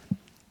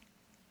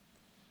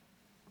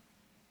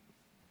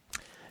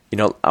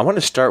 I want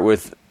to start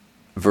with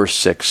verse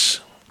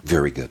 6.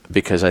 Very good.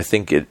 Because I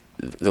think it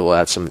will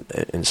add some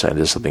insight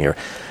into something here.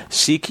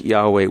 Seek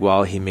Yahweh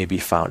while he may be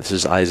found. This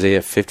is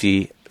Isaiah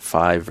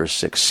 55, verse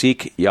 6.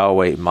 Seek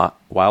Yahweh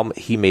while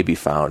he may be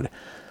found.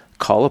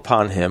 Call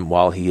upon him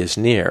while he is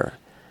near.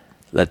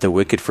 Let the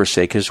wicked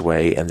forsake his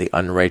way, and the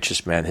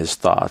unrighteous man his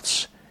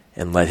thoughts,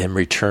 and let him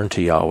return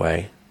to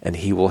Yahweh, and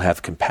he will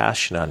have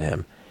compassion on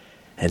him,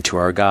 and to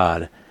our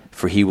God,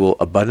 for he will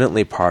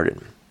abundantly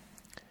pardon.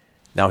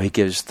 Now he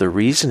gives the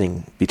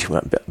reasoning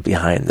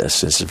behind this.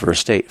 This is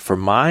verse 8. For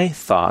my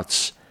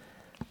thoughts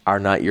are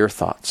not your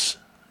thoughts,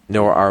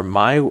 nor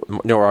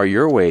are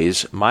your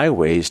ways my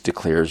ways,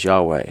 declares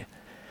Yahweh.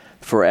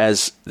 For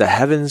as the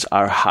heavens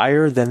are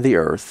higher than the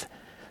earth,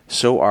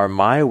 so are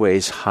my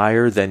ways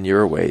higher than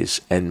your ways,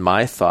 and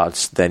my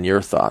thoughts than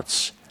your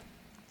thoughts.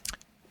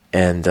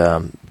 And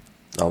I'll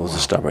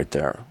just stop right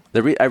there.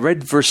 I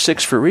read verse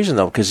 6 for a reason,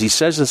 though, because he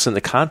says this in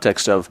the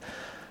context of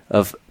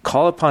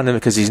call upon him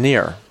because he's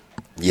near.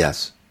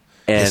 Yes.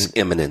 And his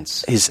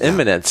imminence. His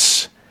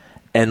imminence.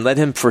 And let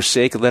him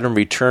forsake, let him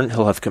return.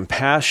 He'll have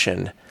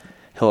compassion.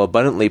 He'll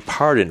abundantly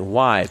pardon.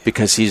 Why?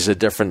 Because he's a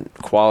different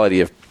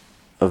quality of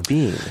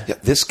being. Yeah,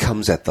 this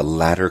comes at the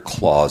latter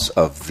clause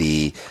of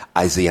the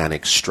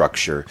Isaianic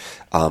structure.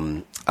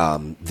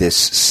 This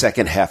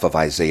second half of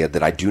Isaiah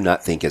that I do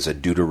not think is a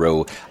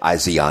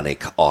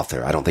Deutero-Isaianic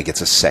author. I don't think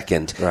it's a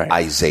second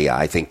Isaiah.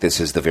 I think this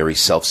is the very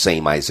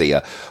self-same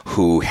Isaiah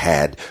who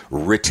had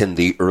written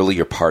the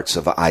earlier parts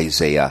of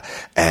Isaiah.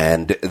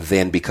 And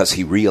then because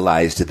he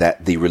realized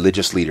that the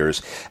religious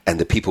leaders and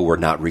the people were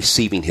not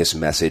receiving his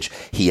message,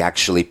 he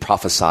actually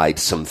prophesied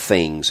some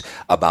things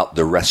about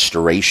the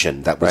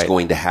restoration that was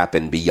going to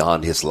happen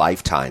beyond his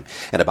lifetime.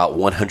 And about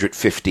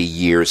 150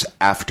 years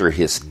after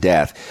his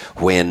death,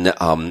 when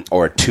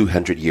or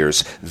 200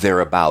 years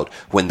thereabout,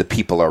 when the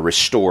people are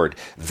restored,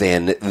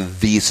 then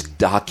these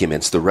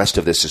documents, the rest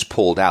of this is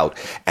pulled out,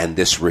 and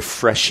this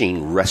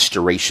refreshing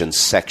restoration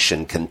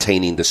section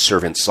containing the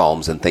servant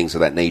psalms and things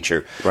of that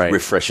nature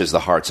refreshes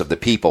the hearts of the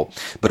people.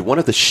 But one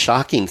of the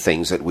shocking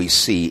things that we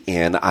see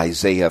in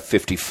Isaiah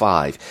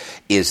 55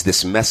 is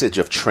this message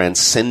of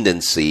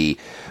transcendency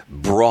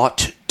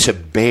brought to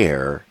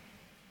bear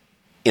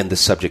in the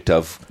subject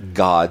of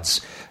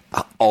God's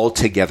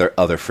altogether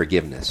other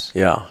forgiveness,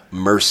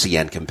 mercy,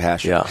 and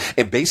compassion.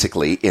 And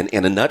basically,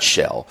 in a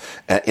nutshell,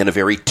 in a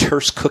very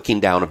terse cooking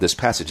down of this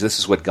passage, this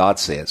is what God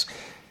says.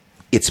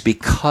 It's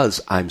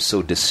because I'm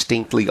so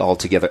distinctly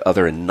altogether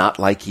other and not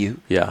like you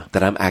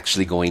that I'm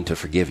actually going to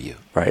forgive you.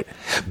 Right.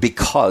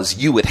 Because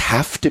you would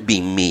have to be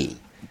me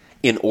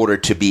in order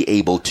to be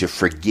able to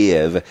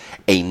forgive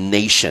a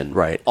nation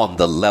on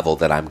the level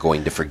that I'm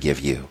going to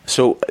forgive you.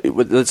 So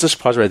let's just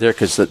pause right there,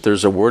 because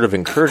there's a word of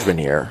encouragement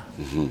here.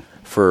 Mm-hmm.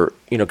 For,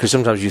 because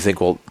sometimes you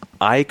think, well,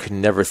 I could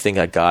never think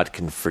that God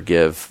can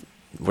forgive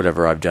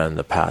whatever I've done in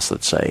the past,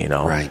 let's say,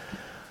 Right.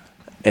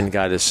 And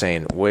God is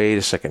saying, wait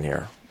a second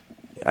here.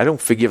 I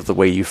don't forgive the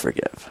way you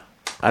forgive.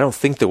 I don't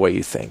think the way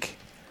you think.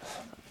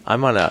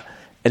 I'm on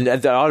and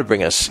that ought to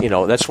bring us,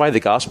 that's why the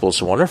gospel is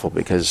so wonderful,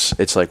 because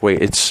it's like,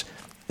 wait, it's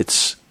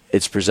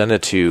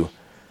presented to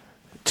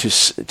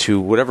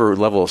whatever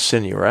level of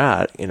sin you're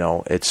at,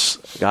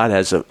 it's God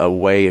has a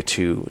way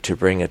to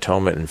bring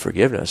atonement and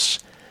forgiveness.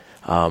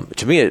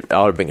 To me, it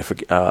ought to bring a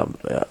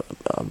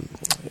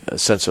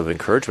sense of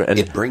encouragement. And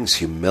it brings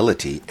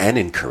humility and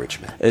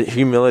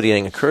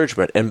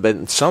encouragement.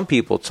 But some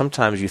people,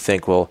 sometimes you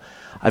think, well,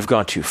 I've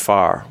gone too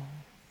far.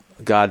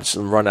 God's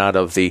run out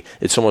of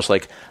it's almost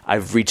like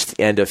I've reached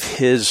the end of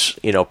his,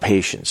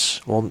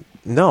 patience. Well,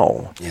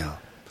 no. Yeah.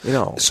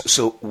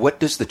 So what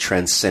does the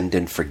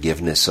transcendent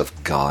forgiveness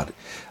of God,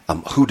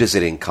 who does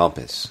it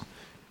encompass?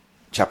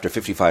 Chapter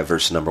 55,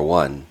 verse number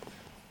 1,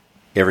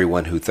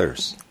 everyone who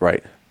thirsts.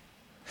 Right.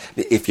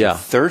 If you're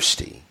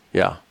thirsty,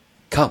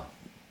 come.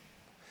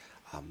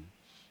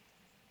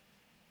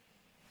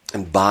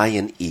 And buy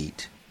and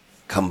eat.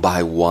 Come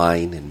buy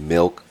wine and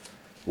milk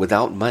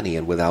without money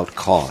and without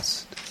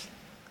cost.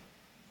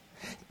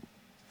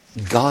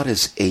 God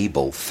is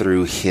able,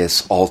 through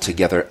his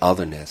altogether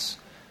otherness,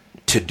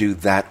 to do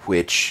that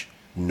which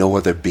no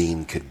other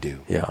being could do.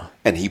 Yeah.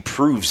 And he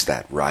proves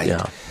that, right?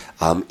 Yeah.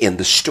 In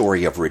the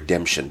story of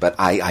redemption. But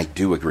I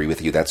do agree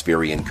with you. That's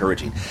very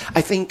encouraging. I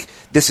think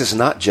this is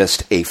not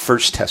just a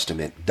First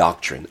Testament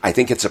doctrine. I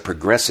think it's a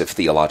progressive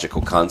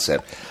theological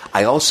concept.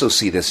 I also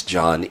see this,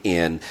 John,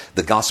 in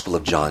the Gospel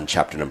of John,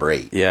 chapter number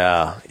 8.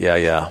 Yeah.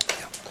 Yeah,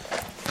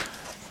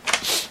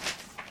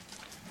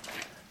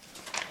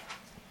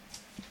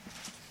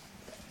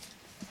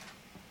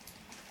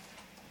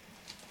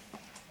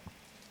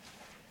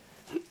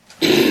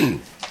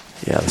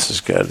 this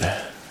is good.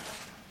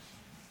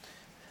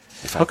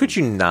 How could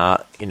you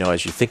not,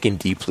 as you're thinking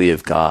deeply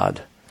of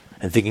God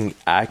and thinking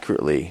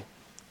accurately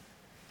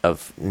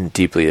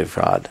deeply of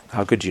God,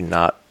 how could you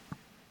not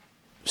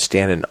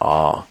stand in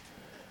awe,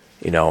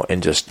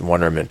 and just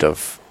wonderment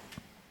of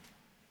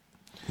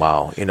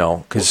Wow,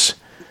 because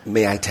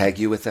May I tag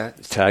you with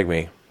that? tag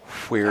me.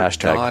 Where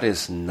Hashtag. God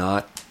is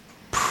not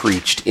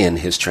preached in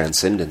his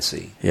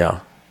transcendency, Yeah.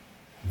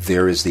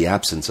 there is the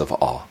absence of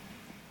awe.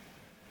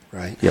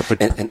 Right? Yeah, but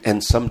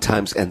and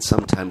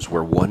sometimes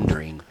we're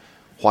wondering,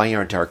 why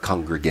aren't our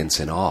congregants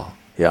in awe?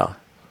 yeah,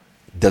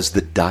 Does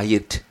the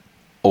diet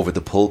over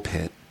the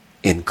pulpit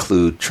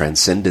include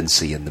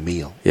transcendency in the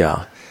meal?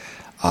 yeah,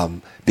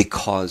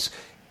 Because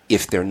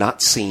if they're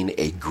not seeing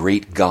a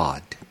great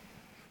God,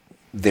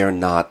 they're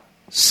not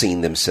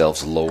seeing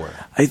themselves lower.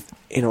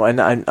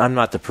 and I'm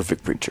not the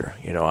perfect preacher.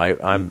 I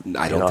don't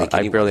think I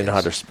anyone barely know how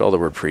is. to spell the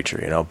word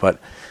preacher. But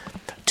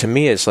to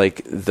me, it's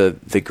like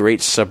the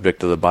great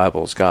subject of the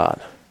Bible is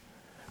God.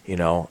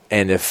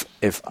 And if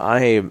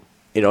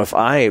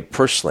I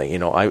personally,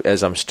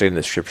 as I'm studying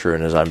the Scripture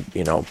and as I'm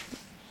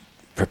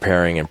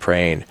preparing and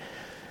praying,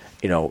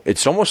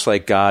 it's almost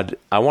like God.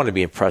 I want to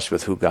be impressed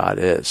with who God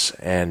is,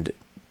 and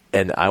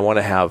I want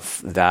to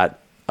have that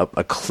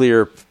a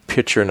clear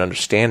picture and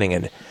understanding,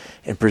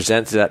 and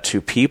present that to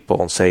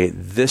people and say,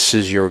 "This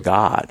is your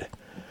God."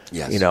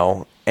 Yes.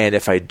 And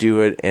if I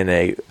do it in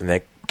a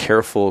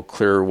careful,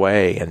 clear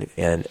way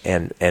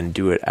and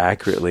do it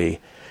accurately,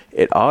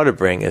 it ought to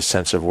bring a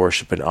sense of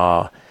worship and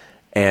awe.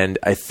 And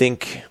I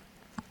think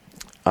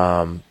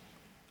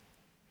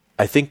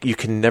you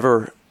can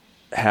never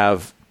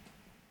have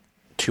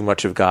too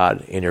much of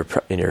God in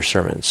your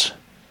sermons.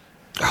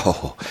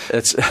 Oh,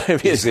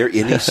 Is there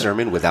any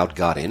sermon without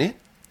God in it?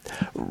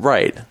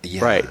 Right.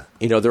 Yeah. Right.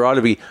 There ought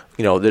to be.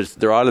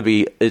 There ought to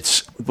be.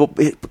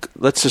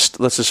 Let's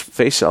just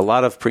face it. A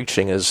lot of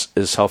preaching is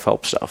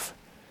self-help stuff.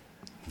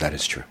 That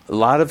is true. A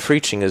lot of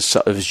preaching is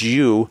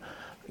you,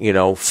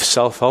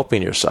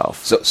 self-helping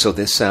yourself. So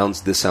this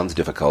sounds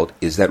difficult.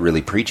 Is that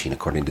really preaching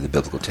according to the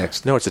biblical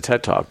text? No, it's a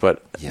TED Talk,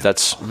 but Yeah.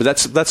 that's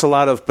a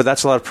lot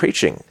of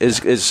preaching.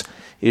 Is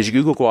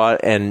you go out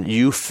and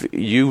you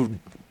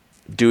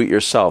do it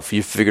yourself.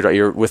 You figured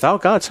out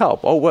without God's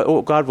help.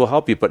 God will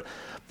help you, but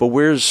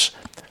where's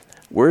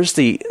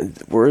the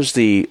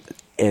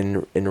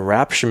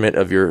enrapturement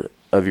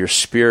of your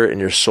spirit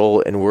and your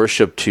soul and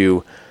worship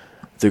to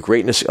the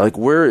greatness? Like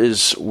where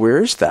is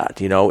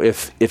that?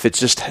 If it's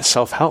just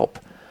self-help,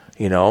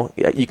 you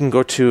can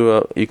go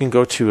to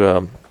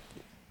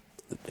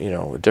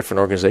a different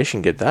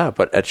organization, get that,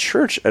 but at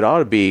church it ought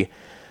to be,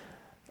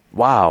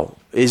 wow,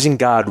 isn't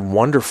God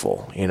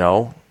wonderful? It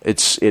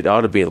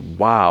ought to be,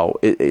 wow,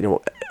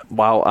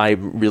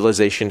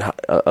 realization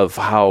of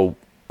how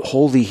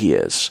holy He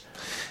is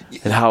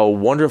and how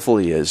wonderful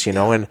He is,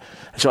 and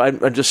so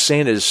I'm just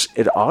saying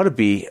it ought to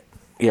be.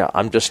 Yeah,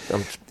 I'm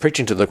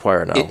preaching to the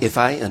choir now. If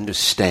I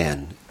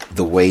understand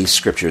the way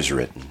Scripture is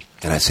written,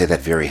 and I say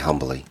that very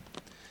humbly,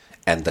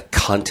 and the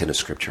content of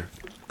Scripture,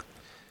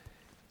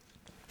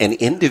 an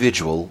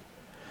individual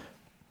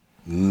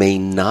may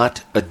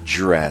not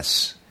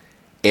address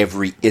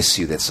every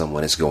issue that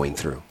someone is going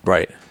through.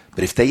 Right.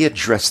 But if they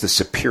address the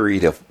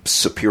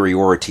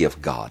superiority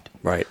of God,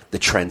 Right. the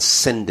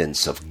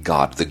transcendence of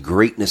God, the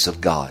greatness of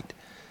God,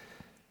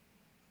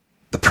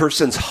 the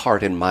person's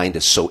heart and mind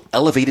is so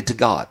elevated to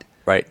God,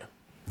 Right.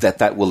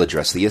 that will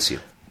address the issue.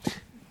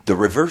 The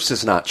reverse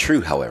is not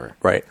true, however.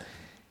 Right.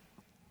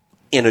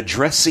 In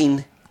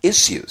addressing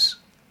issues,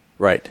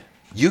 Right.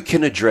 you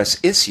can address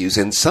issues,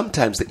 and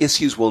sometimes the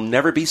issues will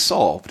never be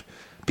solved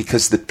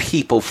because the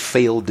people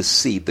failed to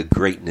see the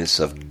greatness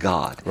of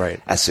God Right.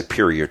 as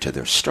superior to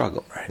their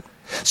struggle. Right.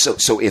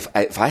 So if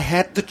I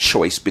had the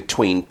choice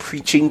between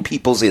preaching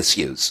people's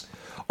issues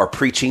or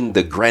preaching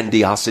the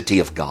grandiosity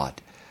of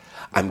God,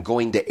 I'm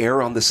going to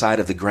err on the side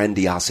of the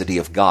grandiosity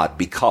of God,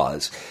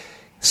 because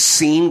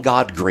seeing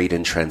God great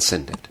and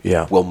transcendent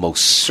will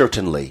most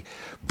certainly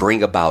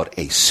bring about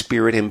a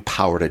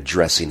spirit-empowered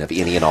addressing of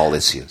any and all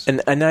issues.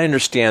 And I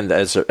understand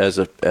that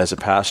as a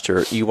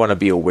pastor, you want to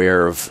be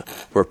aware of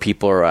where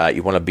people are at.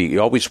 You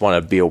always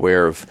want to be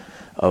aware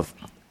of.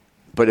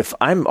 But if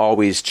I'm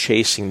always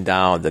chasing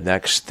down the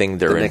next thing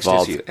they're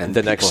involved in,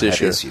 the next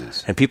issue,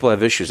 and people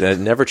have issues, and it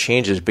never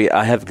changes, but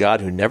I have God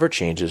who never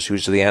changes,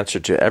 who's the answer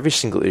to every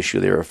single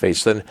issue they ever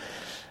face, then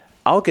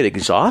I'll get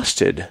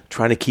exhausted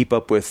trying to keep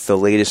up with the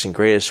latest and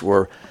greatest.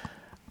 Where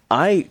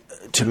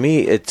to me,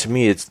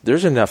 it's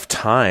there's enough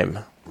time,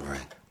 Right.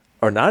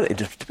 or not.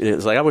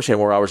 It's like I wish I had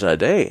more hours in a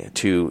day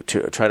to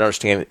try to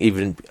understand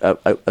even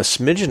a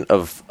smidgen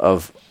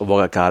of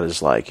what God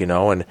is like,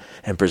 and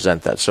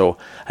present that. So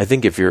I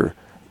think if you're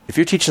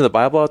teaching the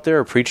Bible out there,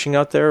 or preaching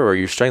out there, or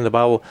you're studying the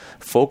Bible,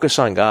 focus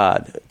on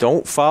God.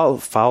 Don't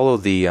follow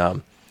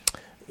the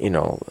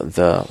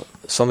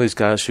some of these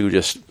guys who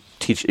just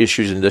teach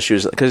issues and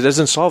issues, because it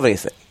doesn't solve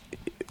anything.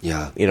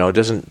 Yeah. It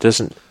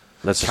doesn't.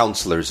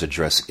 Counselors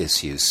address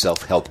issues.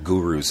 Self-help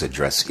gurus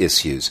address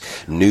issues.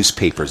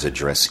 Newspapers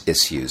address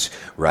issues,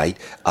 right?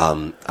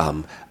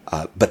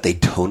 But they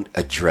don't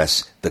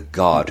address the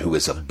God who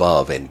is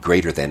above and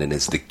greater than and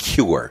is the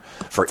cure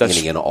for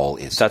any and all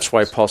issues. That's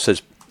why Paul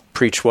says,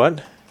 preach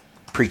what?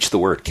 Preach the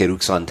word.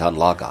 Kerux antan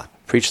lagat.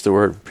 Preach the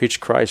word.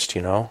 Preach Christ,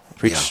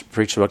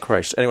 Preach about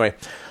Christ. Anyway,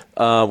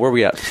 Where are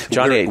we at?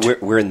 John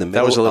 8. We're in the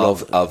That was middle a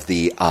little- of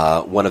the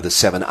one of the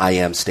 7 I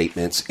am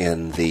statements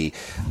in the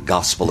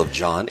Gospel of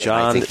John. And I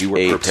John think you were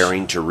 8.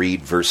 preparing to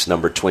read verse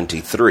number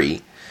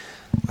 23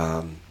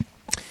 in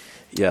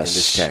Yes.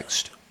 this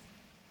text.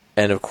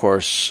 And of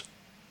course,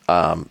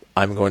 I'm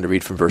going to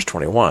read from verse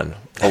 21.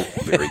 Oh,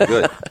 very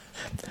good.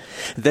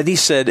 Then he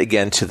said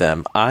again to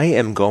them, I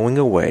am going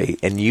away,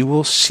 and you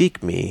will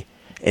seek me,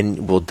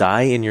 and will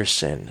die in your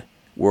sin.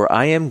 Where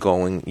I am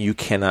going, you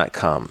cannot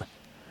come.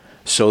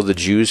 So the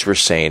Jews were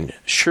saying,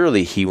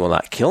 surely he will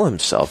not kill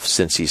himself,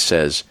 since he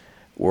says,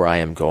 where I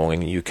am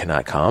going, you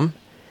cannot come.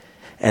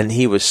 And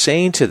he was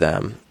saying to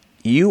them,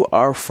 you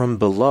are from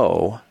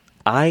below,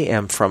 I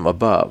am from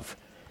above.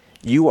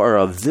 You are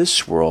of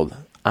this world,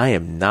 I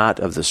am not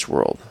of this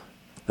world.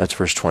 That's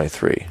verse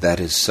 23. That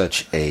is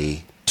such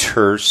a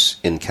terse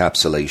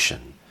encapsulation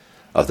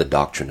of the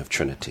doctrine of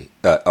Trinity,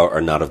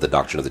 or not of the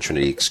doctrine of the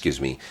Trinity, excuse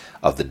me,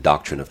 of the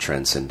doctrine of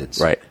transcendence.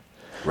 Right.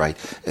 Right?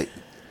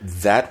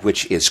 That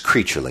which is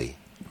creaturely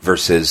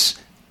versus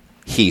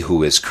he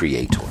who is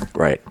creator.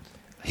 Right.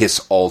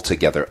 His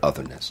altogether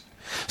otherness.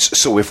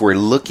 So if we're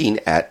looking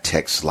at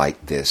texts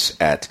like this,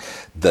 at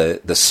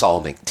the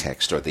Psalmic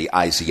text or the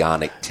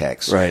Isaianic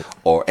text, Right.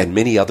 and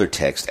many other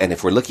texts, and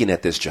if we're looking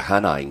at this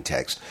Johannine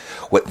text,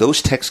 what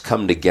those texts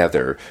come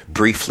together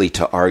briefly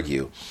to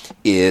argue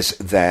is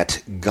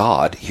that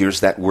God,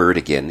 here's that word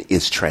again,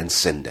 is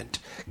transcendent.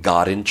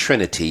 God in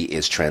Trinity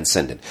is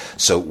transcendent.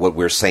 So what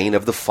we're saying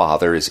of the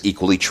Father is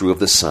equally true of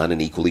the Son and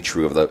equally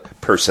true of the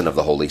person of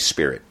the Holy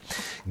Spirit.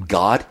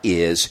 God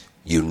is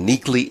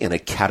uniquely in a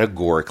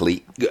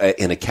category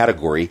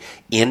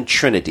in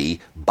Trinity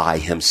by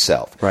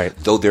himself. Right.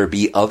 Though there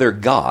be other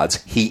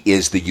gods, he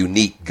is the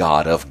unique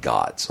God of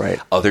gods. Right.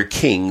 Other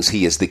kings,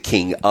 he is the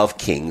King of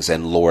kings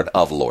and Lord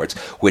of lords,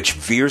 which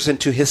veers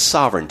into his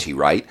sovereignty,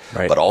 right?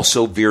 Right. But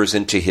also veers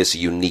into his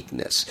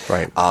uniqueness.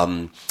 Right.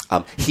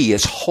 He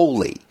is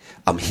holy.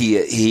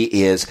 He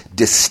is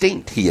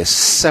distinct. He is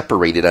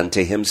separated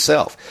unto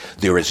himself.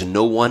 There is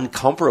no one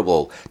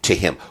comparable to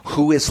him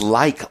who is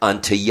like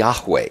unto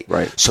Yahweh.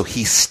 Right. So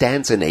he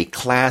stands in a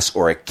class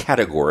or a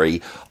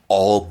category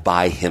all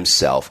by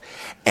himself.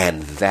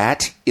 And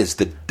that is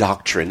the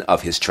doctrine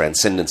of his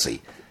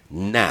transcendency.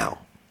 Now,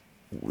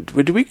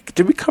 Did we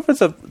cover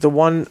the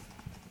one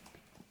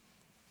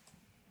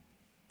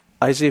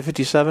Isaiah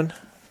 57?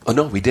 oh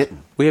no, we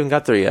didn't. We haven't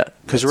got there yet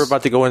because we're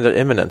about to go into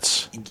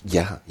imminence.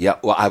 Yeah.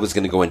 Well, I was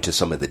going to go into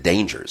some of the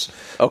dangers.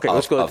 Okay,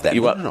 let's go. Of that.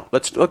 No.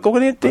 Let's go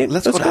into.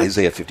 Let's go to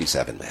Isaiah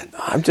 57, man.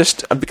 I'm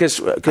just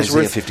because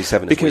Isaiah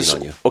 57 is waiting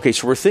on you. Okay,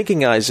 so we're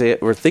thinking Isaiah.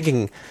 We're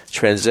thinking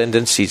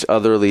transcendence. He's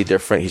otherly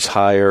different. He's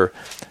higher.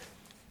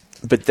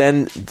 But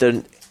then,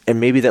 and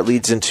maybe that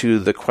leads into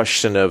the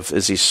question of: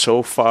 is he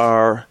so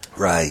far?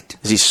 Right.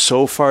 Is he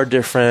so far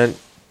different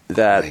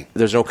that Right.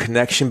 there's no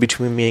connection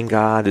between me and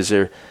God? Is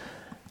there?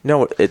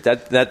 No,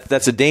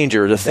 that's a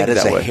danger to think That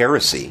is that a way.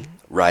 heresy,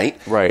 right?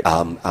 Right.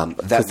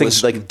 That Things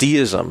was like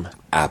deism.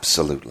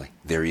 absolutely.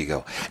 There you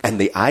go. And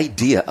the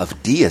idea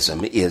of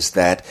deism is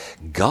that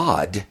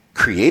God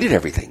created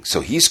everything,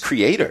 so He's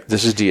creator.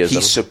 This is deism.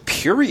 He's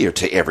superior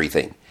to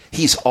everything.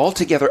 He's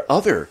altogether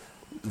other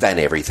than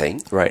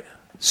everything. Right.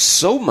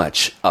 So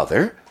much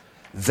other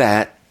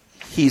that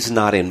He's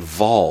not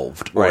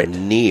involved or Right.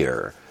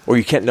 near. Or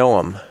you can't know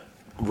him.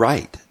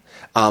 Right.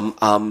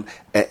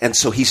 And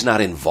so he's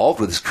not involved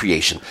with his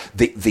creation.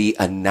 The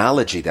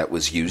analogy that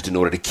was used in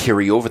order to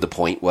carry over the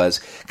point was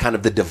kind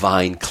of the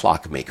divine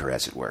clockmaker,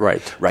 as it were.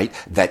 Right. Right?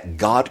 That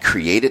God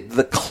created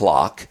the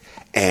clock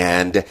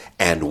and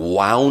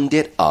wound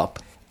it up,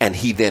 and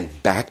he then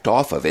backed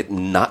off of it,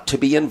 not to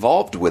be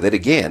involved with it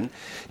again,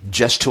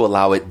 just to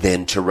allow it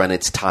then to run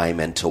its time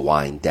and to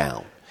wind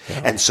down.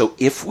 Yeah. And so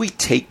if we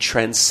take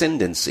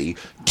transcendency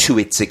to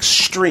its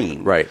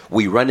extreme, right.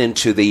 we run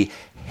into the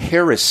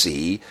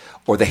heresy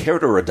or the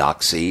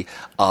heterodoxy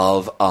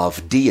of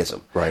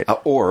deism. Right.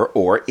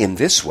 Or in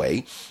this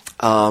way,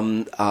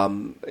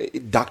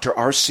 Dr.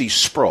 R.C.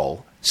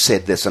 Sproul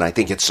said this, and I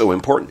think it's so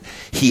important.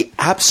 He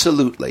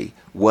absolutely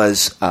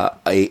was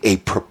a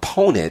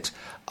proponent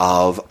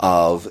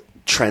of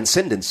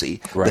transcendency,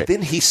 right. But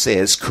then he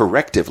says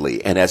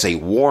correctively and as a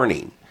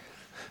warning,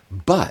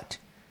 but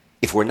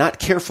if we're not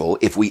careful,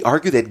 if we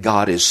argue that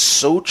God is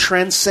so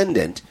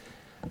transcendent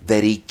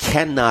that he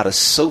cannot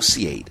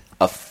affiliate,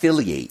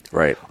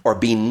 right. or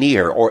be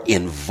near or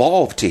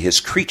involved to his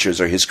creatures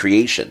or his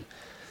creation,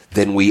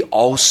 then we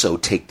also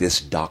take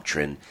this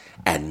doctrine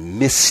and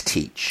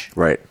misteach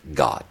right.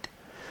 God.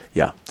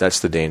 Yeah, that's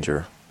the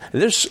danger.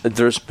 And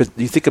but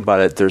you think about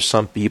it, there's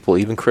some people,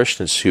 even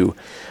Christians, who,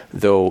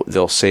 though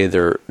they'll say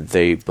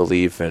they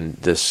believe in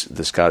this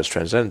God is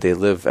transcendent, they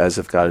live as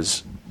if God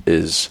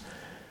is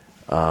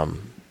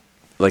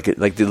like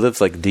they live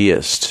like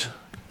deists.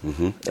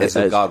 Mm-hmm. As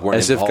if God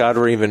weren't involved. If God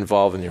were even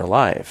involved in your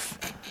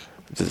life.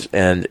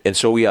 And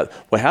so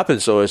what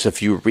happens though is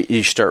if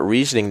you start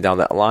reasoning down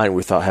that line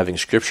without having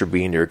Scripture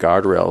being your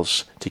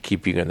guardrails to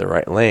keep you in the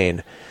right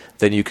lane,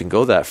 then you can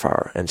go that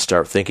far and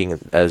start thinking,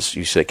 as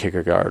you said,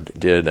 Kierkegaard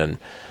did, and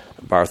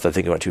Barth, I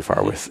think, went too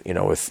far with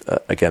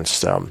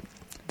against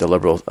the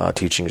liberal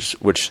teachings,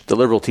 which the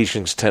liberal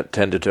teachings tend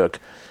to took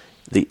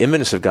the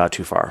immanence of God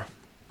too far.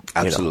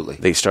 Absolutely.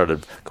 They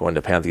started going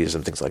to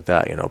pantheism, things like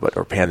that,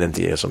 or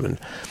panentheism. And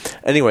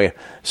anyway,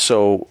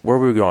 so where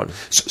were we going?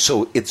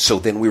 So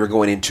then we were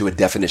going into a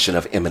definition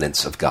of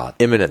immanence of God.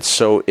 Immanence.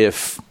 So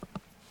if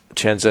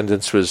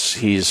transcendence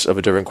he's of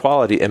a different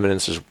quality,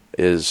 immanence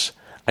is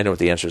I know what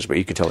the answer is, but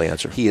you can tell the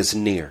answer. He is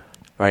near.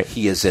 Right.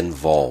 He is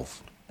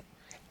involved.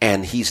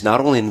 And he's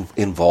not only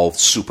involved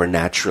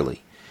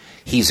supernaturally,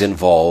 he's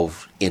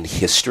involved in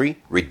history,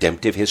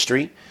 redemptive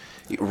history.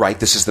 Right,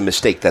 this is the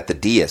mistake that the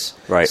deists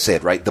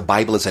said. Right, the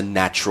Bible is a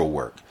natural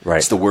work. Right,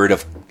 it's the word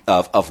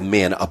of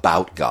men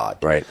about God.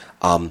 Right,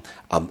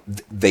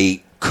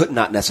 they could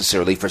not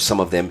necessarily, for some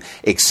of them,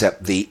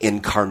 accept the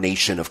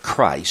incarnation of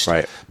Christ.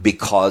 Right,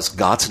 because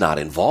God's not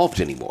involved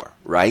anymore.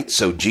 Right,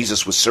 so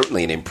Jesus was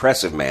certainly an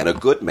impressive man, a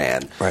good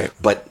man. Right,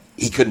 but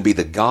he couldn't be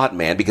the God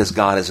man because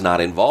God is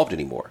not involved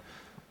anymore.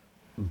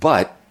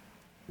 But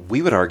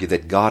we would argue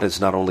that God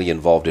is not only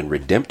involved in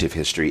redemptive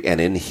history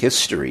and in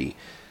history.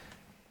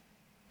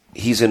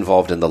 He's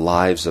involved in the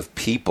lives of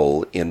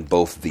people in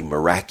both the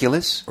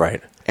miraculous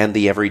and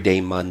the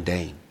everyday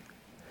mundane.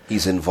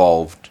 He's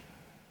involved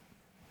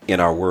in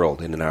our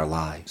world and in our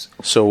lives.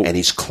 And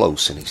he's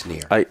close and he's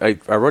near. I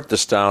wrote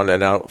this down,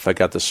 and I don't know if I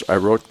got this. I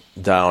wrote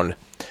down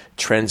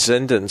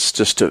transcendence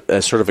just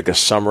as sort of like a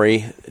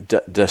summary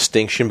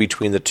distinction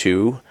between the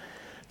two.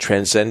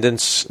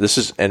 Transcendence,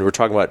 and we're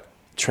talking about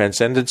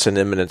transcendence and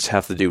immanence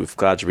have to do with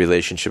God's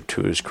relationship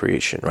to his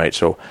creation, right?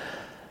 So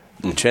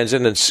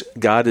transcendence,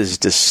 God is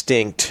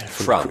distinct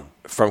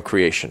from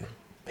creation.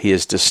 He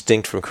is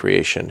distinct from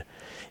creation.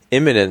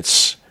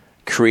 Immanence,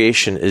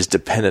 creation is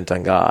dependent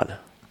on God.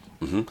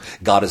 Mm-hmm.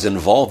 God is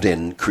involved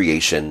in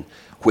creation,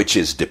 which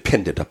is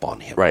dependent upon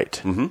him. Right.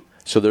 Mm-hmm.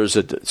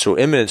 So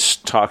immanence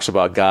talks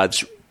about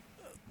God's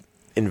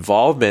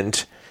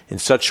involvement in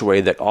such a way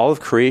that all of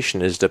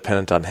creation is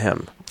dependent on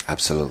him.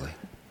 Absolutely.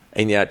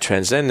 And yet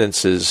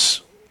transcendence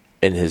is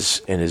in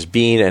his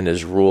being and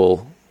his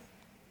rule.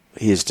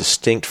 He is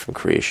distinct from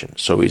creation.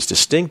 So he's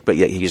distinct, but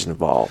yet he's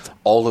involved.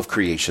 All of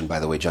creation, by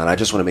the way, John, I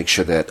just want to make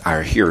sure that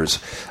our hearers,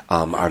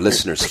 our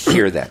listeners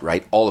hear that,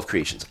 right? All of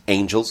creations,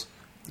 angels,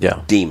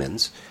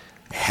 demons,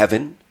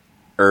 heaven,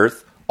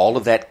 earth, all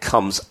of that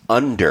comes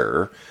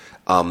under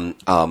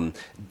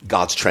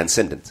God's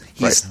transcendence.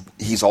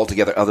 He's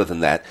altogether other than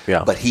that,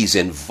 but he's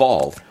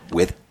involved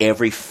with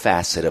every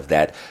facet of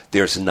that.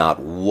 There's not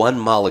one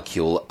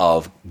molecule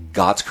of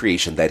God's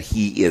creation that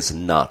he is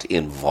not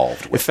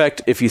involved with. In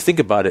fact, if you think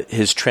about it,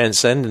 his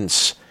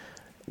transcendence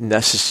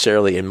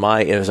necessarily,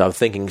 as I'm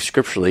thinking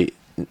scripturally,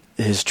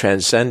 his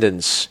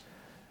transcendence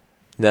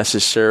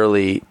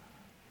necessarily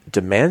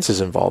demands his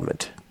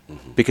involvement.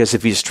 Mm-hmm. Because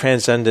if he's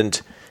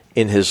transcendent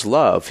in his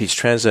love, he's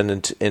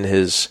transcendent in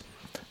his,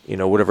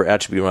 whatever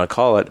attribute you want to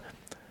call it,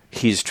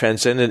 he's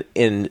transcendent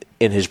in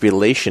his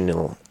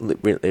relational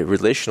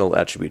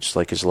attributes,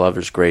 like his love,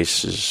 his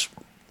grace, his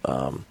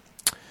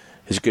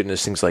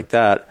goodness, things like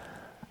that.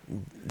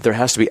 There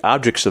has to be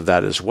objects of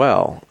that as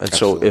well.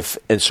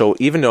 And so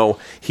even though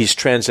he's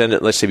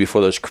transcendent, let's say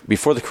before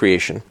the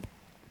creation,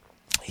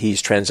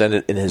 he's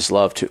transcendent in his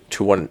love to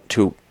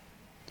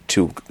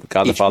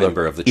God the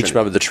Father, each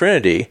member of the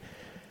Trinity.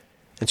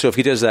 And so if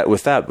he does that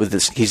with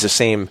this, he's the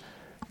same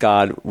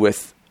God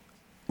with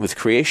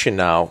creation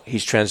now.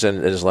 He's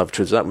transcendent in his love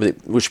to that,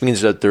 which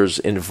means that there's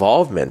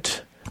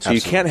involvement. So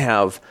you can't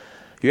have.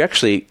 You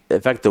actually,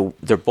 in fact,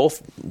 they're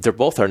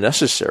both are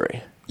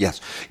necessary. Yes.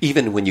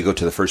 Even when you go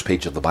to the first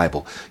page of the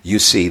Bible, you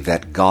see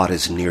that God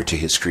is near to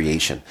his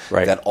creation.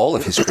 Right. That all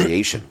of his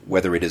creation,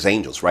 whether it is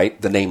angels,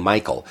 right? The name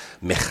Michael,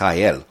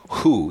 Michael,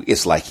 who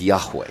is like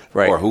Yahweh,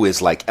 or who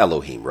is like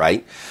Elohim,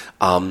 right?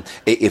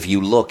 If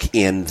you look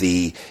in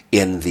the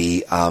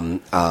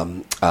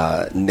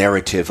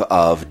narrative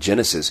of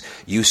Genesis,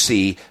 you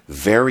see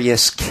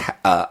various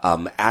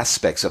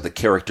aspects of the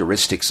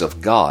characteristics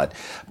of God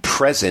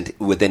present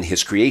within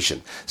his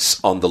creation.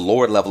 On the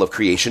lower level of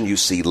creation, you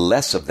see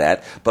less of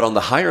that, but on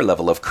the higher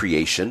level of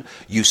creation,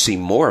 you see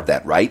more of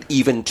that, right?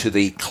 Even to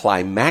the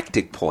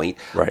climactic point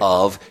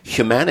of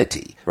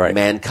humanity,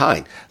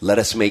 mankind. Let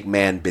us make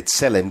man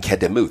B'Tselem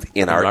Kedemuth,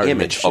 in our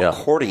image,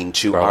 according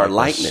to our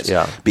likeness.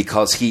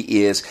 Because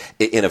he is,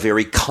 in a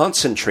very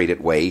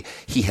concentrated way,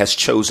 he has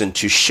chosen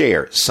to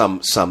share.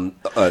 Some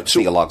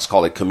theologues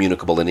call it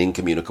communicable and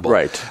incommunicable.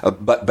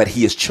 But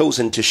he has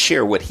chosen to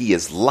share what he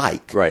is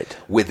like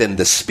within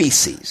the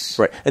species.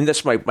 Right. And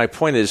that's my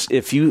point is,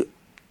 if you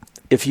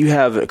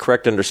have a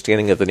correct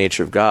understanding of the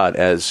nature of God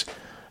as,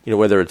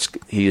 whether it's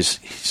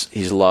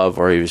he's love,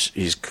 or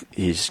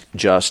he's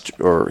just,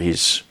 or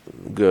he's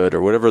good,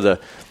 or whatever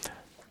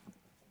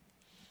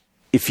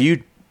if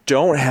you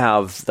don't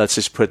have, let's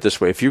just put it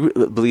this way, if you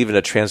believe in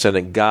a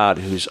transcendent God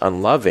who's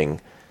unloving,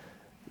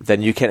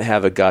 then you can't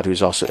have a God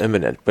who's also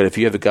immanent. But if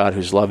you have a God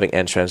who's loving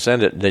and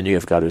transcendent, then you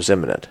have God who's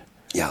immanent.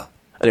 Yeah.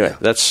 Anyway,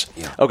 that's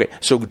okay.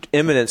 So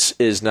imminence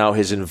is now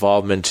his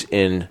involvement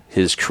in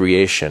his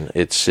creation.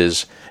 It's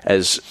his,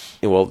 as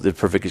well, the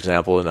perfect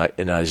example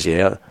in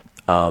Isaiah,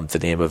 the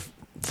name of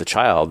the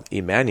child,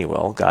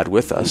 Emmanuel, God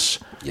with us.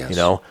 Yes. You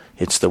know,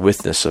 it's the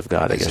witness of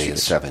God. Isaiah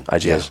 7.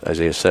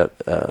 Isaiah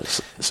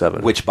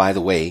 7. Which, by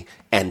the way,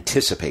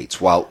 anticipates,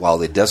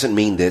 while it doesn't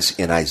mean this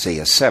in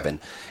Isaiah 7,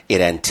 it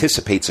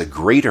anticipates a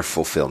greater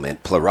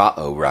fulfillment,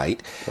 plerao,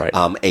 right?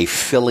 A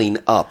filling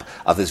up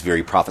of this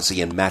very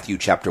prophecy in Matthew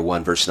chapter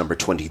 1, verse number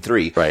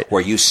 23,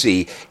 where you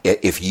see,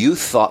 if you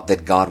thought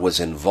that God was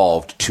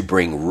involved to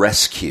bring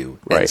rescue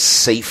and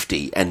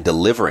safety and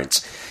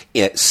deliverance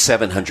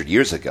 700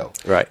 years ago,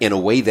 in a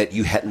way that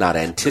you had not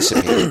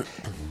anticipated,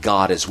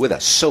 God is with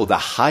us. So the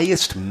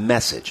highest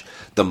message,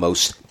 the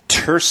most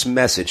terse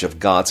message of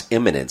God's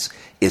imminence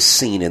is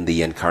seen in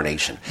the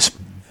incarnation.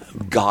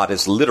 God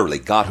is literally,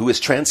 God who is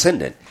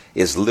transcendent,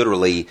 is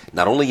literally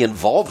not only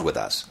involved with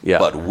us,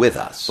 but with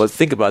us. But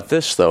think about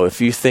this, though.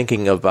 If you're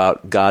thinking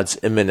about God's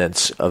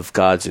imminence, of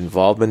God's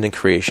involvement in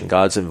creation,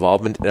 God's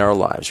involvement in our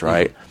lives,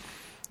 right?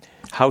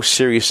 How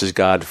serious is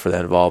God for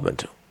that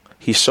involvement?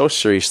 He's so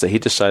serious that he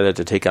decided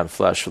to take on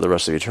flesh for the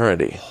rest of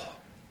eternity.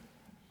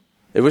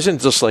 It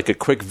wasn't just like a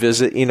quick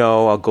visit,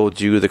 I'll go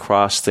do the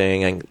cross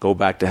thing and go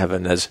back to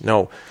heaven.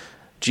 No,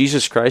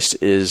 Jesus Christ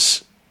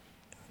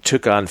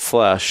took on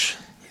flesh,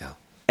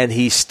 and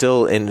he's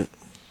still in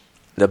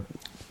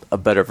a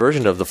better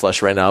version of the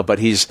flesh right now. But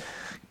he's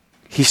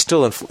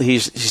still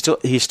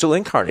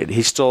incarnated.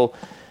 He's still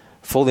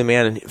fully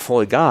man and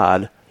fully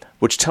God,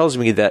 which tells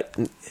me that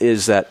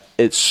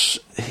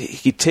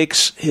he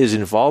takes his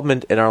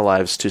involvement in our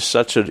lives to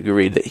such a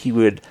degree that he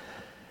would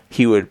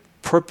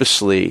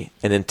purposely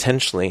and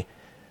intentionally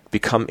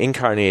become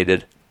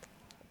incarnated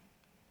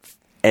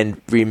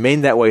and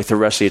remain that way through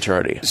the rest of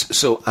eternity.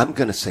 So I'm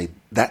going to say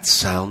that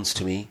sounds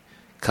to me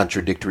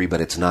contradictory,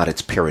 but it's not.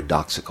 It's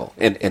paradoxical.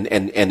 And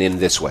in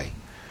this way,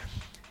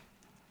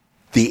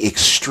 the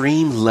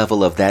extreme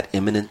level of that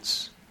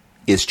imminence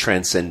is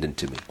transcendent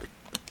to me.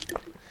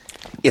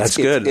 That's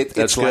good.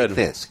 It's like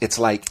this. It's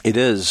like, it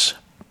is.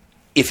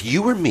 If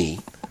you were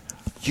me,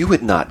 you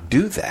would not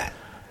do that.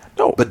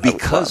 No, but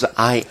because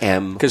I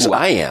am who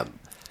I am,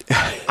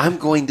 I'm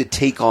going to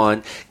take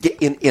on,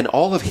 in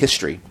all of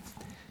history,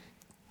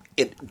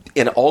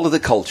 in all of the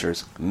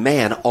cultures,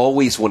 man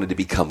always wanted to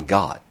become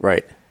God.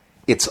 Right.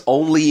 It's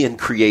only in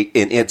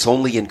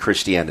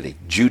Christianity,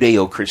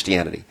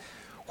 Judeo-Christianity,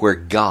 where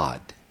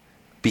God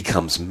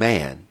becomes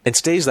man and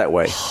stays that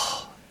way.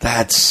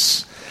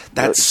 That's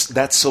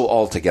so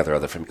altogether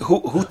other from me.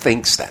 Who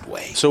thinks that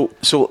way? So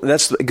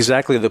that's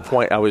exactly the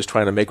point I was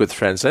trying to make with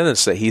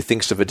transcendence, that he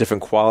thinks of a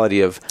different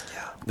quality of.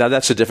 Now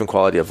that's a different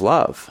quality of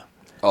love.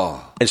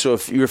 Oh. And so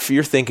if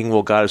you're thinking,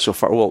 well, God is so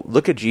far. Well,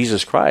 look at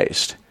Jesus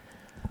Christ,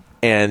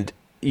 and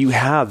you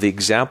have the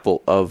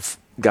example of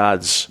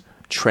God's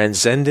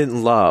transcendent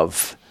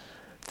love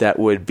that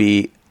would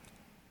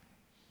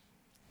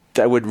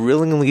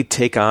willingly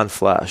take on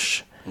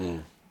flesh.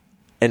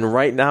 And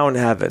right now in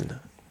heaven,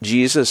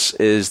 Jesus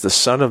is the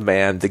Son of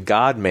Man, the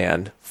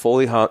God-man,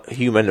 fully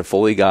human and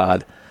fully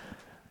God,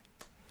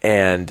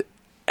 and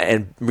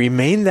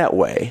remain that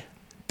way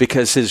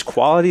because his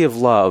quality of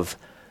love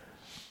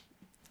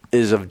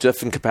is of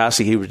different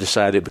capacity. He would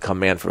decide to become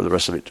man for the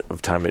rest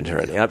of time and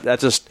eternity. That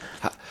just,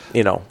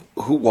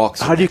 who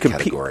walks? How do you compete?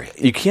 Category?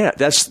 You can't.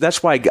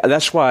 That's why.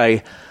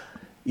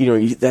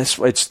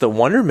 It's the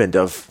wonderment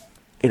of.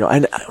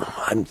 I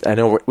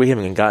know we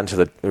haven't even gotten to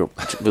the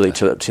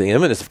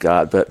imminence of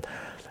God, but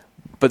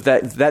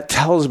that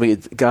tells me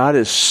God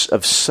is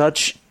of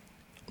such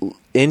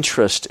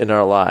interest in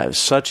our lives,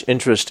 such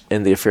interest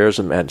in the affairs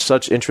of men,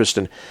 such interest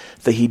in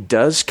that he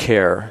does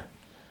care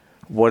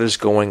what is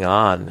going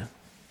on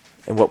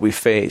and what we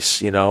face.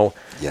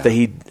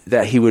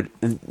 That he would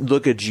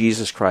look at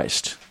Jesus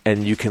Christ,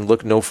 and you can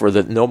look no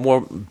further, no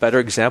more better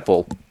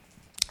example.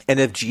 And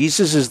if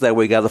Jesus is that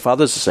way, God the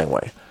Father is the same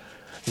way.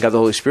 God the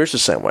Holy Spirit's the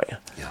same way.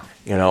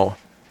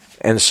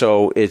 And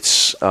so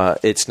it's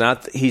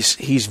not,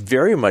 he's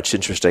very much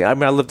interesting. I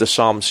mean, I love the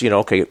Psalms,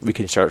 okay, we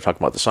can start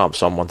talking about the Psalms,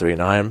 Psalm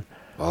 139.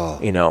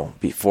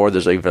 Before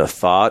there's even a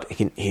thought,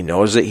 he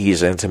knows it,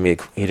 he's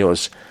intimate, he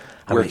knows.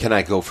 Where can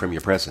I go from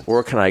your presence?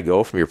 Where can I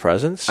go from your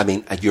presence? I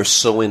mean, you're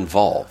so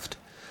involved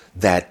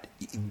that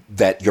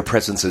your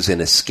presence is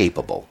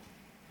inescapable.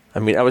 I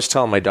mean, I was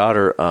telling my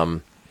daughter,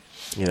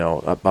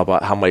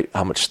 about how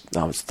much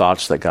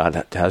thoughts that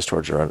God has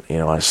towards her.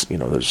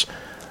 There's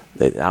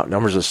it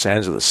outnumbers the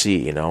sands of the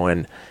sea.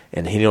 And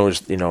he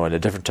knows. In a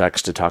different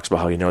text, it talks about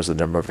how he knows the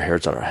number of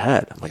hairs on her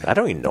head. I'm like, I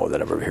don't even know the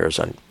number of hairs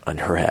on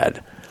her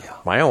head,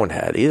 my own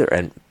head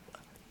either.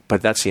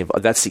 But that's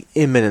the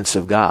imminence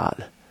of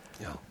God.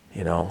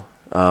 We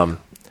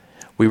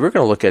were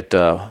going to look at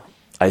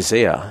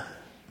Isaiah.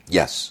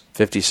 Yes.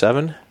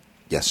 57.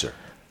 Yes, sir.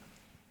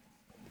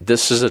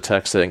 This is a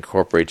text that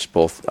incorporates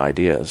both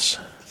ideas.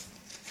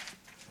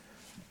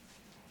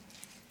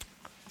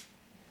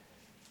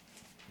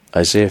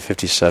 Isaiah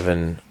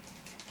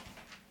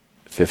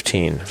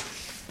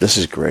 57:15. This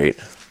is great.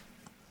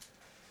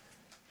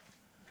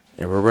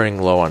 and we're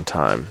running low on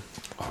time.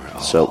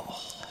 So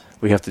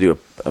we have to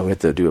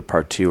do a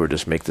part 2 or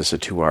just make this a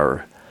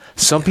 2-hour.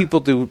 Some people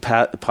do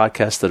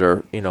podcasts that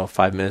are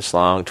 5 minutes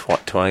long,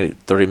 20,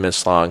 30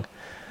 minutes long.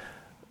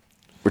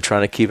 We're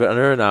trying to keep it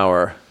under an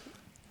hour.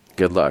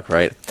 Good luck,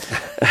 right?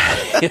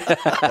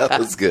 That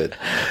was good.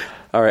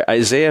 All right,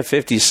 Isaiah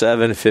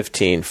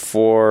 57:15.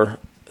 For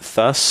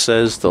thus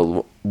says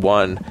the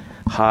one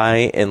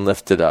high and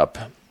lifted up,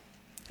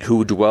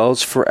 who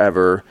dwells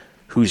forever,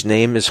 whose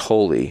name is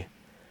holy.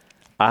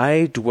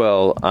 I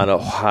dwell on a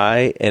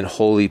high and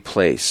holy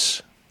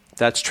place.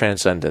 That's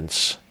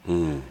transcendence.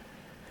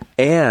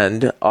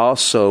 And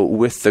also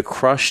with the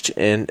crushed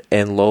and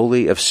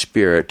lowly of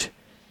spirit,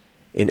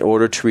 in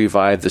order to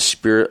revive the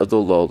spirit of the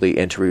lowly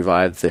and to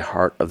revive the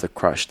heart of the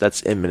crushed.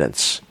 That's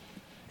imminence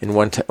in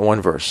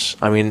one verse.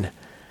 I mean,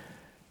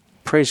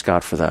 praise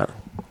God for that.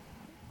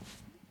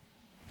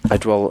 I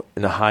dwell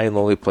in a high and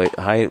holy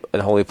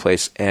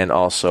place, and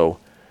also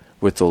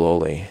with the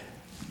lowly.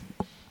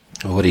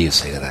 What do you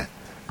say to that?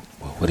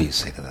 What do you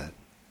say to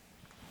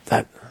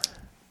that?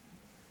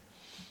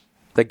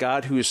 The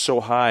God who is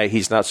so high,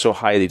 he's not so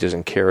high that he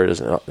doesn't care,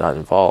 is not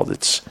involved.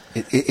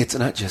 It's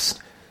not just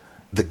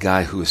the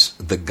God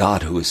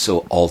who is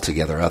so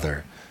altogether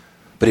other.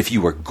 But if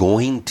you were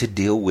going to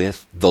deal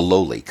with the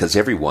lowly, because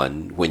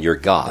everyone, when you're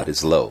God,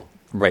 is low.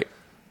 Right.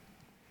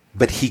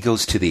 But he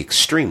goes to the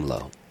extreme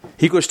low.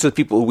 He goes to the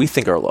people who we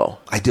think are low.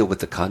 I deal with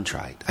the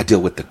contrite. I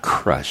deal with the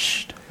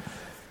crushed.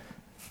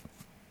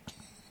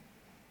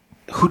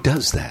 Who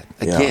does that?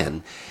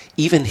 Again,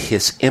 even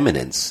his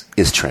immanence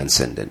is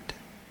transcendent.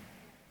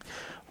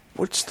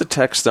 What's the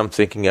text I'm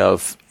thinking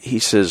of? He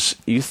says,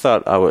 "You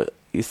thought I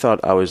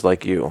was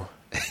like you."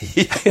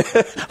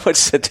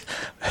 What's it?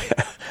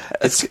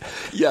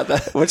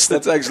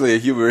 That's actually a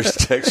humorous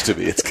text to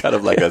me. It's kind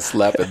of like a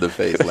slap in the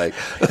face. Like,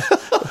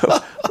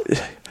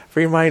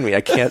 remind me.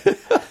 I can't.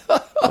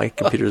 My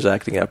computer's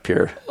acting up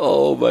here.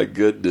 Oh my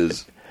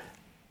goodness!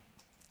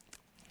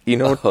 You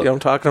know what I'm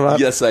talking about?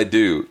 Yes, I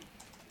do.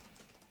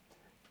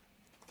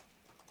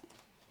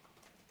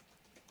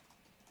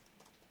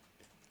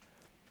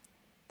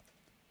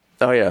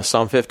 Oh yeah,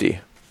 Psalm 50.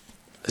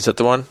 Is that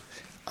the one?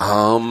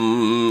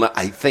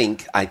 I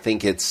think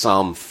it's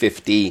Psalm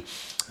 50,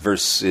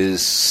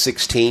 verses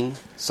 16,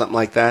 something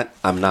like that.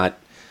 I'm not.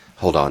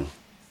 Hold on.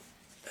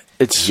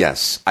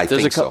 Yes, I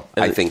think so.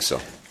 I think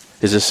so.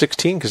 Is it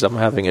 16? Because I'm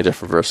having a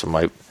different verse in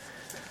my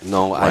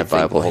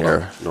Bible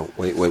here. No,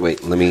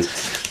 wait. Let me.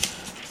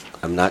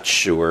 I'm not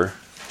sure.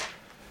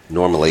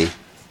 Normally,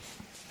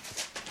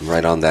 I'm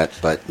right on that,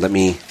 but let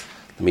me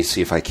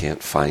see if I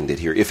can't find it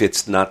here. If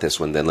it's not this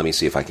one, then let me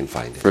see if I can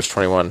find it. Verse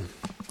 21.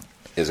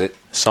 Is it?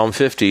 Psalm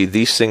 50,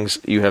 these things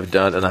you have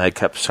done, and I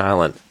kept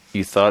silent.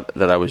 You thought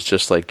that I was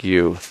just like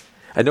you.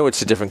 I know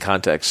it's a different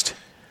context.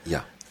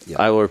 Yeah.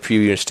 I will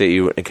repeat you and state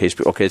you in case...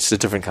 Okay, it's a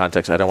different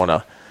context. I don't want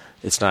to...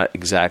 It's not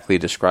exactly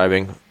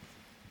describing.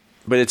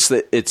 But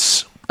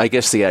it's... I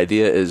guess the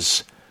idea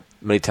is,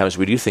 many times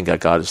we do think that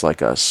God is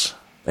like us.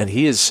 And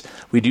he is...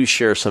 We do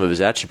share some of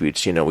his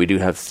attributes. We do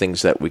have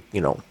things that we...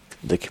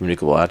 the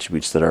communicable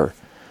attributes that are...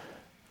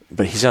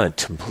 But he's on a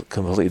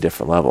completely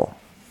different level.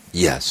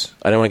 Yes.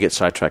 I don't want to get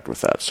sidetracked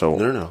with that. So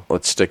No.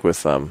 Let's stick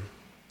with...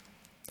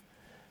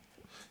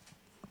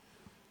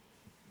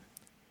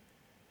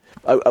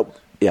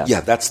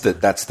 Yeah, that's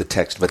the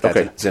text, but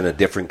that's in a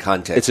different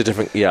context. It's a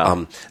different,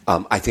 yeah.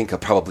 I think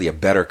probably a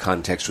better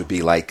context would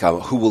be like,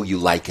 who will you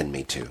liken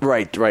me to?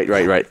 Right.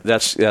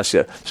 That's yeah.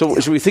 So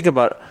should we think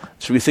about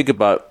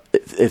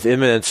if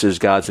immanence is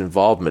God's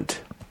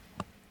involvement,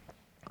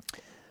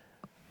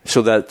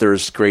 so that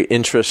there's great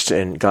interest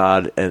in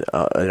God and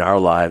in our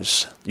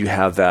lives. You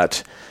have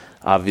that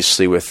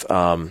obviously with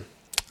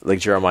like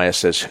Jeremiah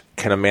says,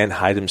 "Can a man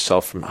hide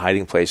himself from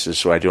hiding places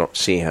so I don't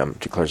see him?"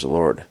 declares the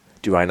Lord.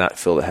 Do I not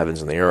fill the heavens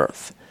and the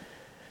earth?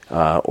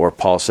 Or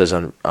Paul says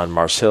on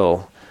Mars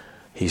Hill,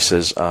 he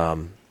says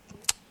that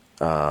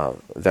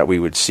we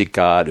would seek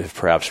God if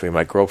perhaps we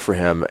might grope for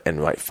him and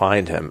might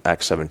find him,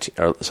 Acts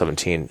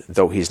 17,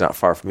 though he's not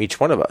far from each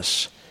one of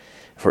us.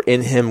 For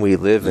in him we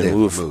live and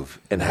move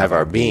and have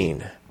our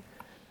being.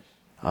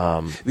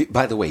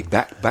 By the way,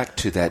 back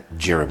to that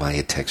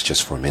Jeremiah text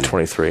just for a minute.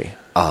 23.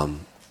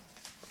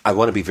 I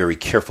want to be very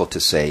careful to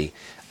say,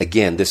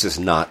 again, this is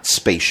not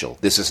spatial.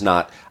 This is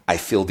not, I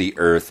fill the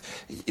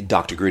earth.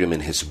 Dr. Grudem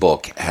in his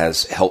book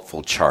has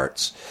helpful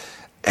charts.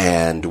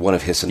 And one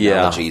of his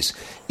analogies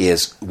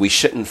is we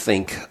shouldn't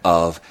think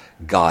of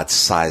God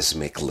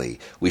seismically.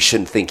 We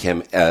shouldn't think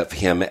of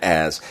him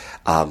as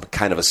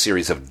kind of a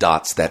series of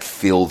dots that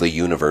fill the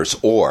universe,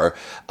 or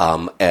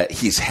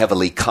he's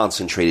heavily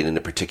concentrated in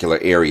a particular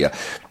area.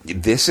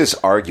 This is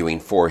arguing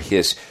for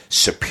his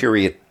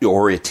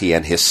superiority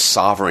and his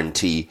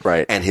sovereignty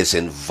and his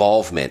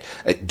involvement.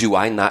 Do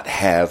I not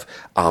have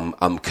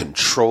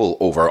control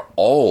over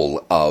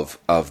all of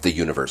the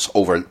universe,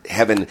 over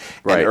heaven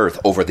and earth,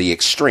 over the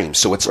extremes?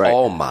 So it's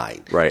all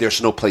mine.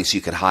 There's no place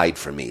you could hide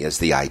from me, is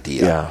the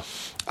idea.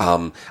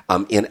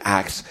 In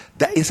Acts,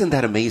 isn't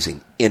that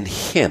amazing? In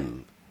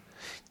him,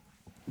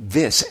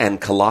 this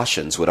and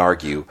Colossians would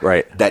argue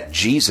that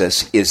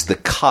Jesus is the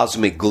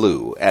cosmic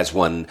glue, as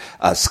one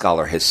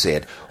scholar has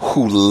said,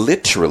 who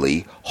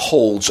literally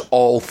holds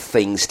all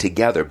things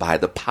together by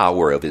the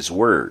power of his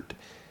word.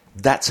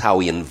 That's how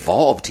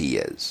involved he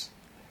is.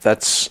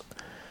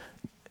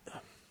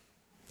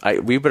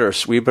 We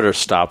better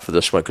stop for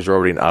this one because we're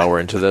already an hour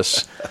into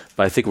this.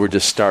 But I think we're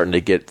just starting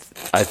to get.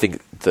 I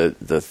think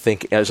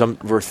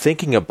we're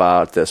thinking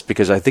about this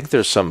because I think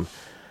there's some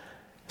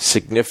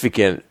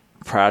significant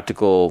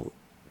practical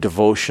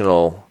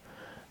devotional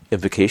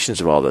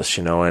implications of all this,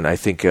 and I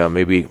think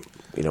maybe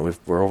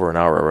we're over an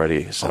hour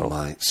already. So. Oh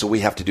my! So we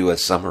have to do a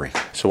summary.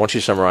 So once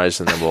you summarize,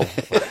 and then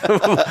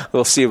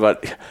we'll see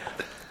about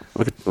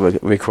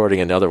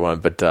recording another one.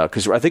 But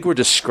because I think we're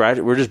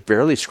just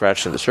barely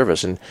scratching the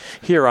surface. And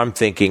here I'm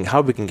thinking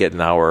how we can get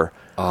an hour.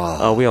 We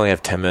only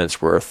have 10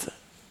 minutes worth.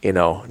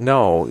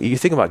 No, you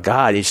think about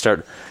God, you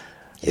start.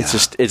 Yeah.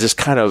 It's just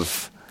kind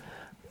of.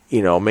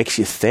 Makes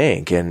you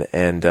think,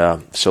 and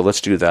so let's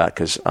do that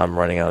because I'm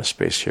running out of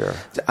space here.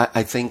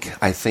 I think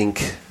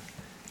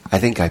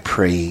I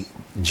pray,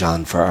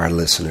 John, for our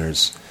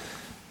listeners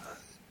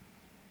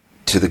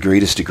to the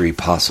greatest degree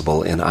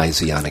possible in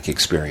Isianic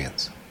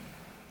experience.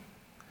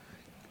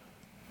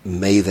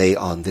 May they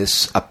on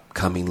this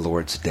upcoming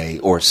Lord's Day,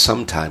 or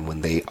sometime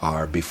when they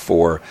are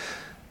before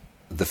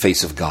the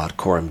face of God,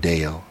 Coram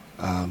Deo,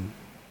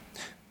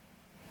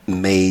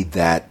 may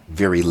that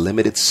very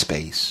limited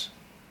space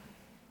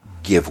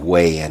give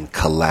way and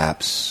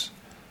collapse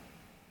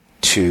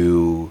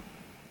to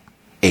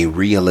a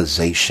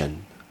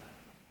realization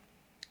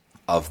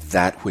of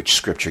that which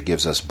Scripture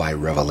gives us by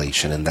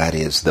revelation, and that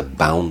is the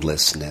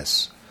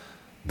boundlessness,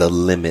 the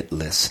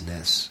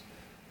limitlessness,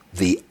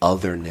 the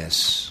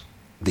otherness,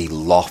 the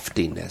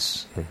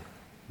loftiness,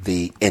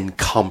 the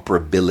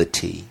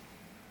incomparability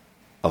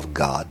of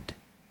God.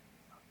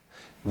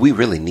 We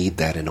really need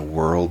that in a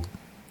world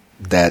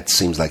that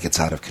seems like it's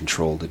out of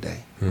control today.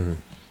 Mm-hmm.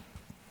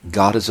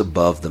 God is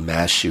above the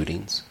mass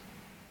shootings.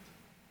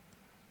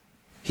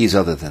 He's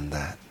other than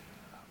that.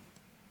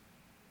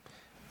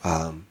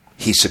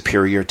 He's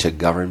superior to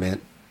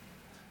government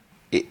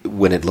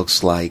when it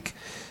looks like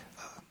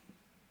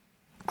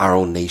our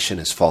own nation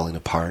is falling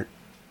apart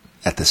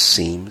at the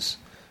seams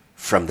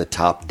from the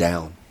top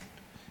down,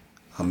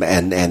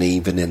 and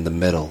even in the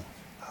middle.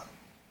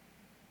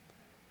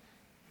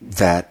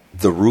 That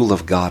the rule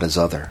of God is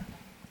other.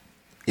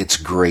 It's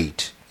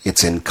great.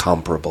 It's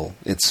incomparable.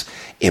 It's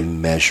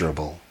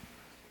immeasurable.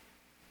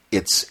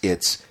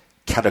 It's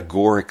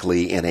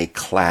categorically in a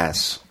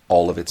class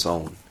all of its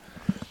own.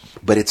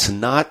 But it's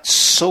not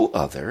so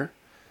other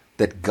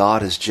that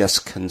God is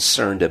just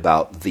concerned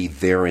about the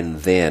there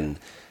and then,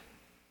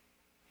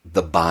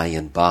 the by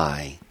and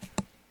by.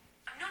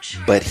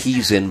 But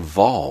he's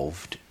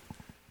involved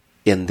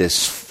in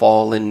this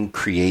fallen,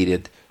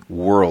 created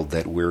world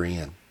that we're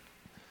in.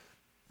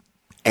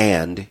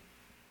 And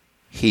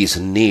he's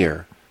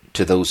near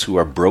to those who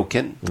are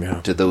broken,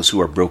 to those who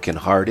are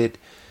brokenhearted.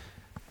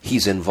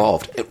 He's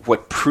involved.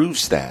 What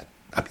proves that?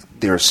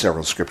 There are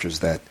several scriptures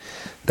that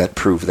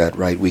prove that,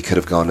 right? We could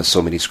have gone to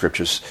so many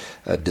scriptures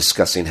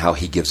discussing how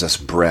he gives us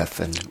breath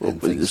and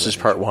things. This is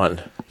part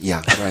one.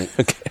 Yeah, right.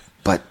 Okay.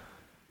 But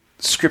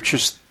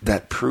scriptures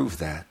that prove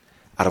that,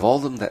 out of all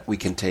of them that we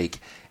can take,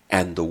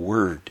 and the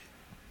Word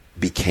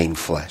became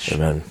flesh.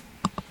 Amen.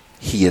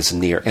 He is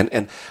near.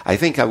 And I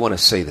think I want to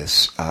say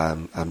this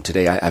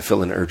today. I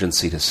feel an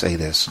urgency to say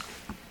this.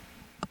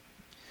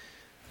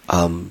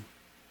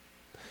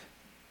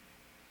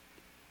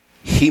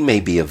 He may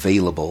be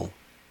available.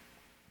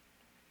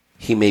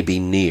 He may be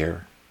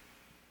near.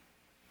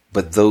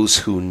 But those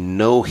who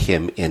know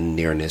him in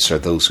nearness are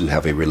those who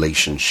have a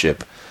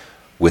relationship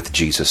with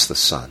Jesus the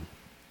Son.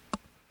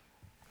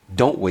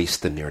 Don't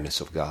waste the nearness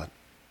of God.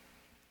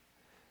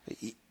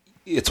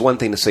 It's one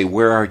thing to say,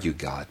 "Where are you,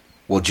 God?"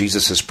 Well,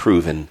 Jesus has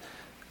proven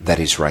that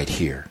he's right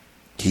here.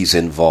 He's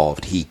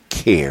involved. He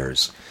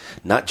cares.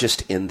 Not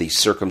just in the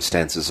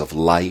circumstances of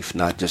life,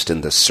 not just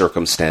in the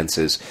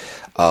circumstances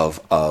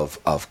of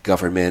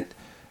government,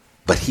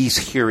 but he's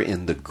here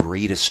in the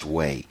greatest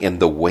way, in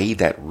the way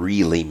that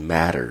really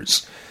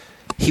matters.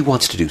 He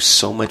wants to do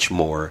so much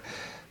more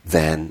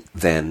than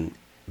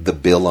the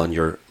bill on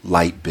your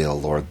light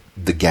bill or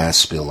the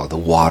gas bill or the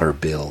water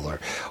bill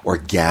or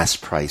gas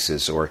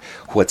prices or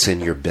what's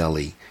in your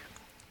belly.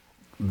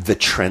 The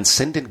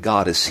transcendent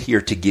God is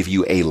here to give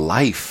you a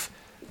life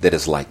that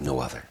is like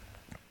no other.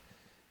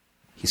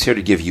 He's here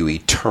to give you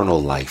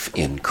eternal life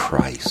in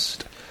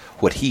Christ.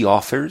 What he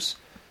offers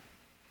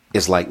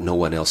is like no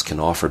one else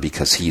can offer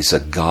because he's a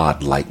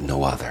God like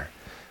no other.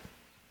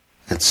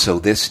 And so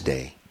this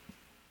day,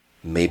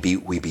 maybe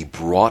we be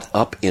brought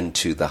up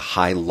into the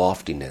high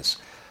loftiness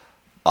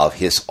of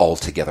his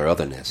altogether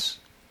otherness,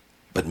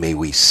 but may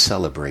we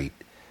celebrate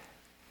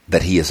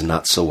that he is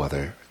not so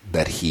other,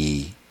 that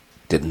he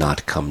did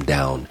not come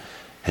down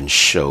and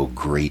show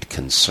great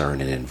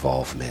concern and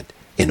involvement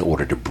in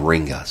order to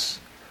bring us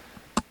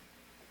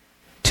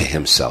to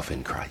himself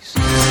in Christ.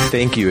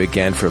 Thank you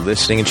again for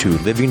listening to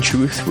Living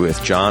Truth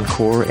with John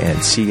Core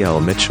and C.L.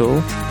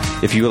 Mitchell.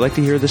 If you would like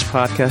to hear this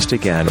podcast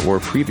again or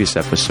previous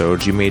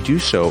episodes, you may do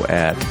so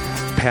at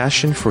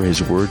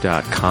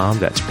passionforhisword.com.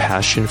 That's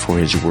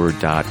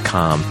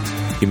passionforhisword.com.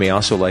 You may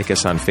also like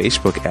us on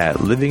Facebook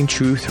at Living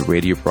Truth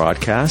Radio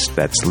Broadcast.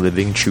 That's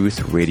Living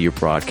Truth Radio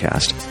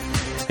Broadcast.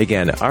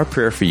 Again, our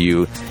prayer for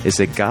you is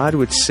that God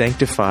would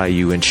sanctify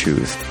you in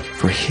truth,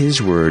 for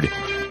His Word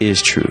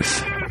is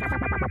truth.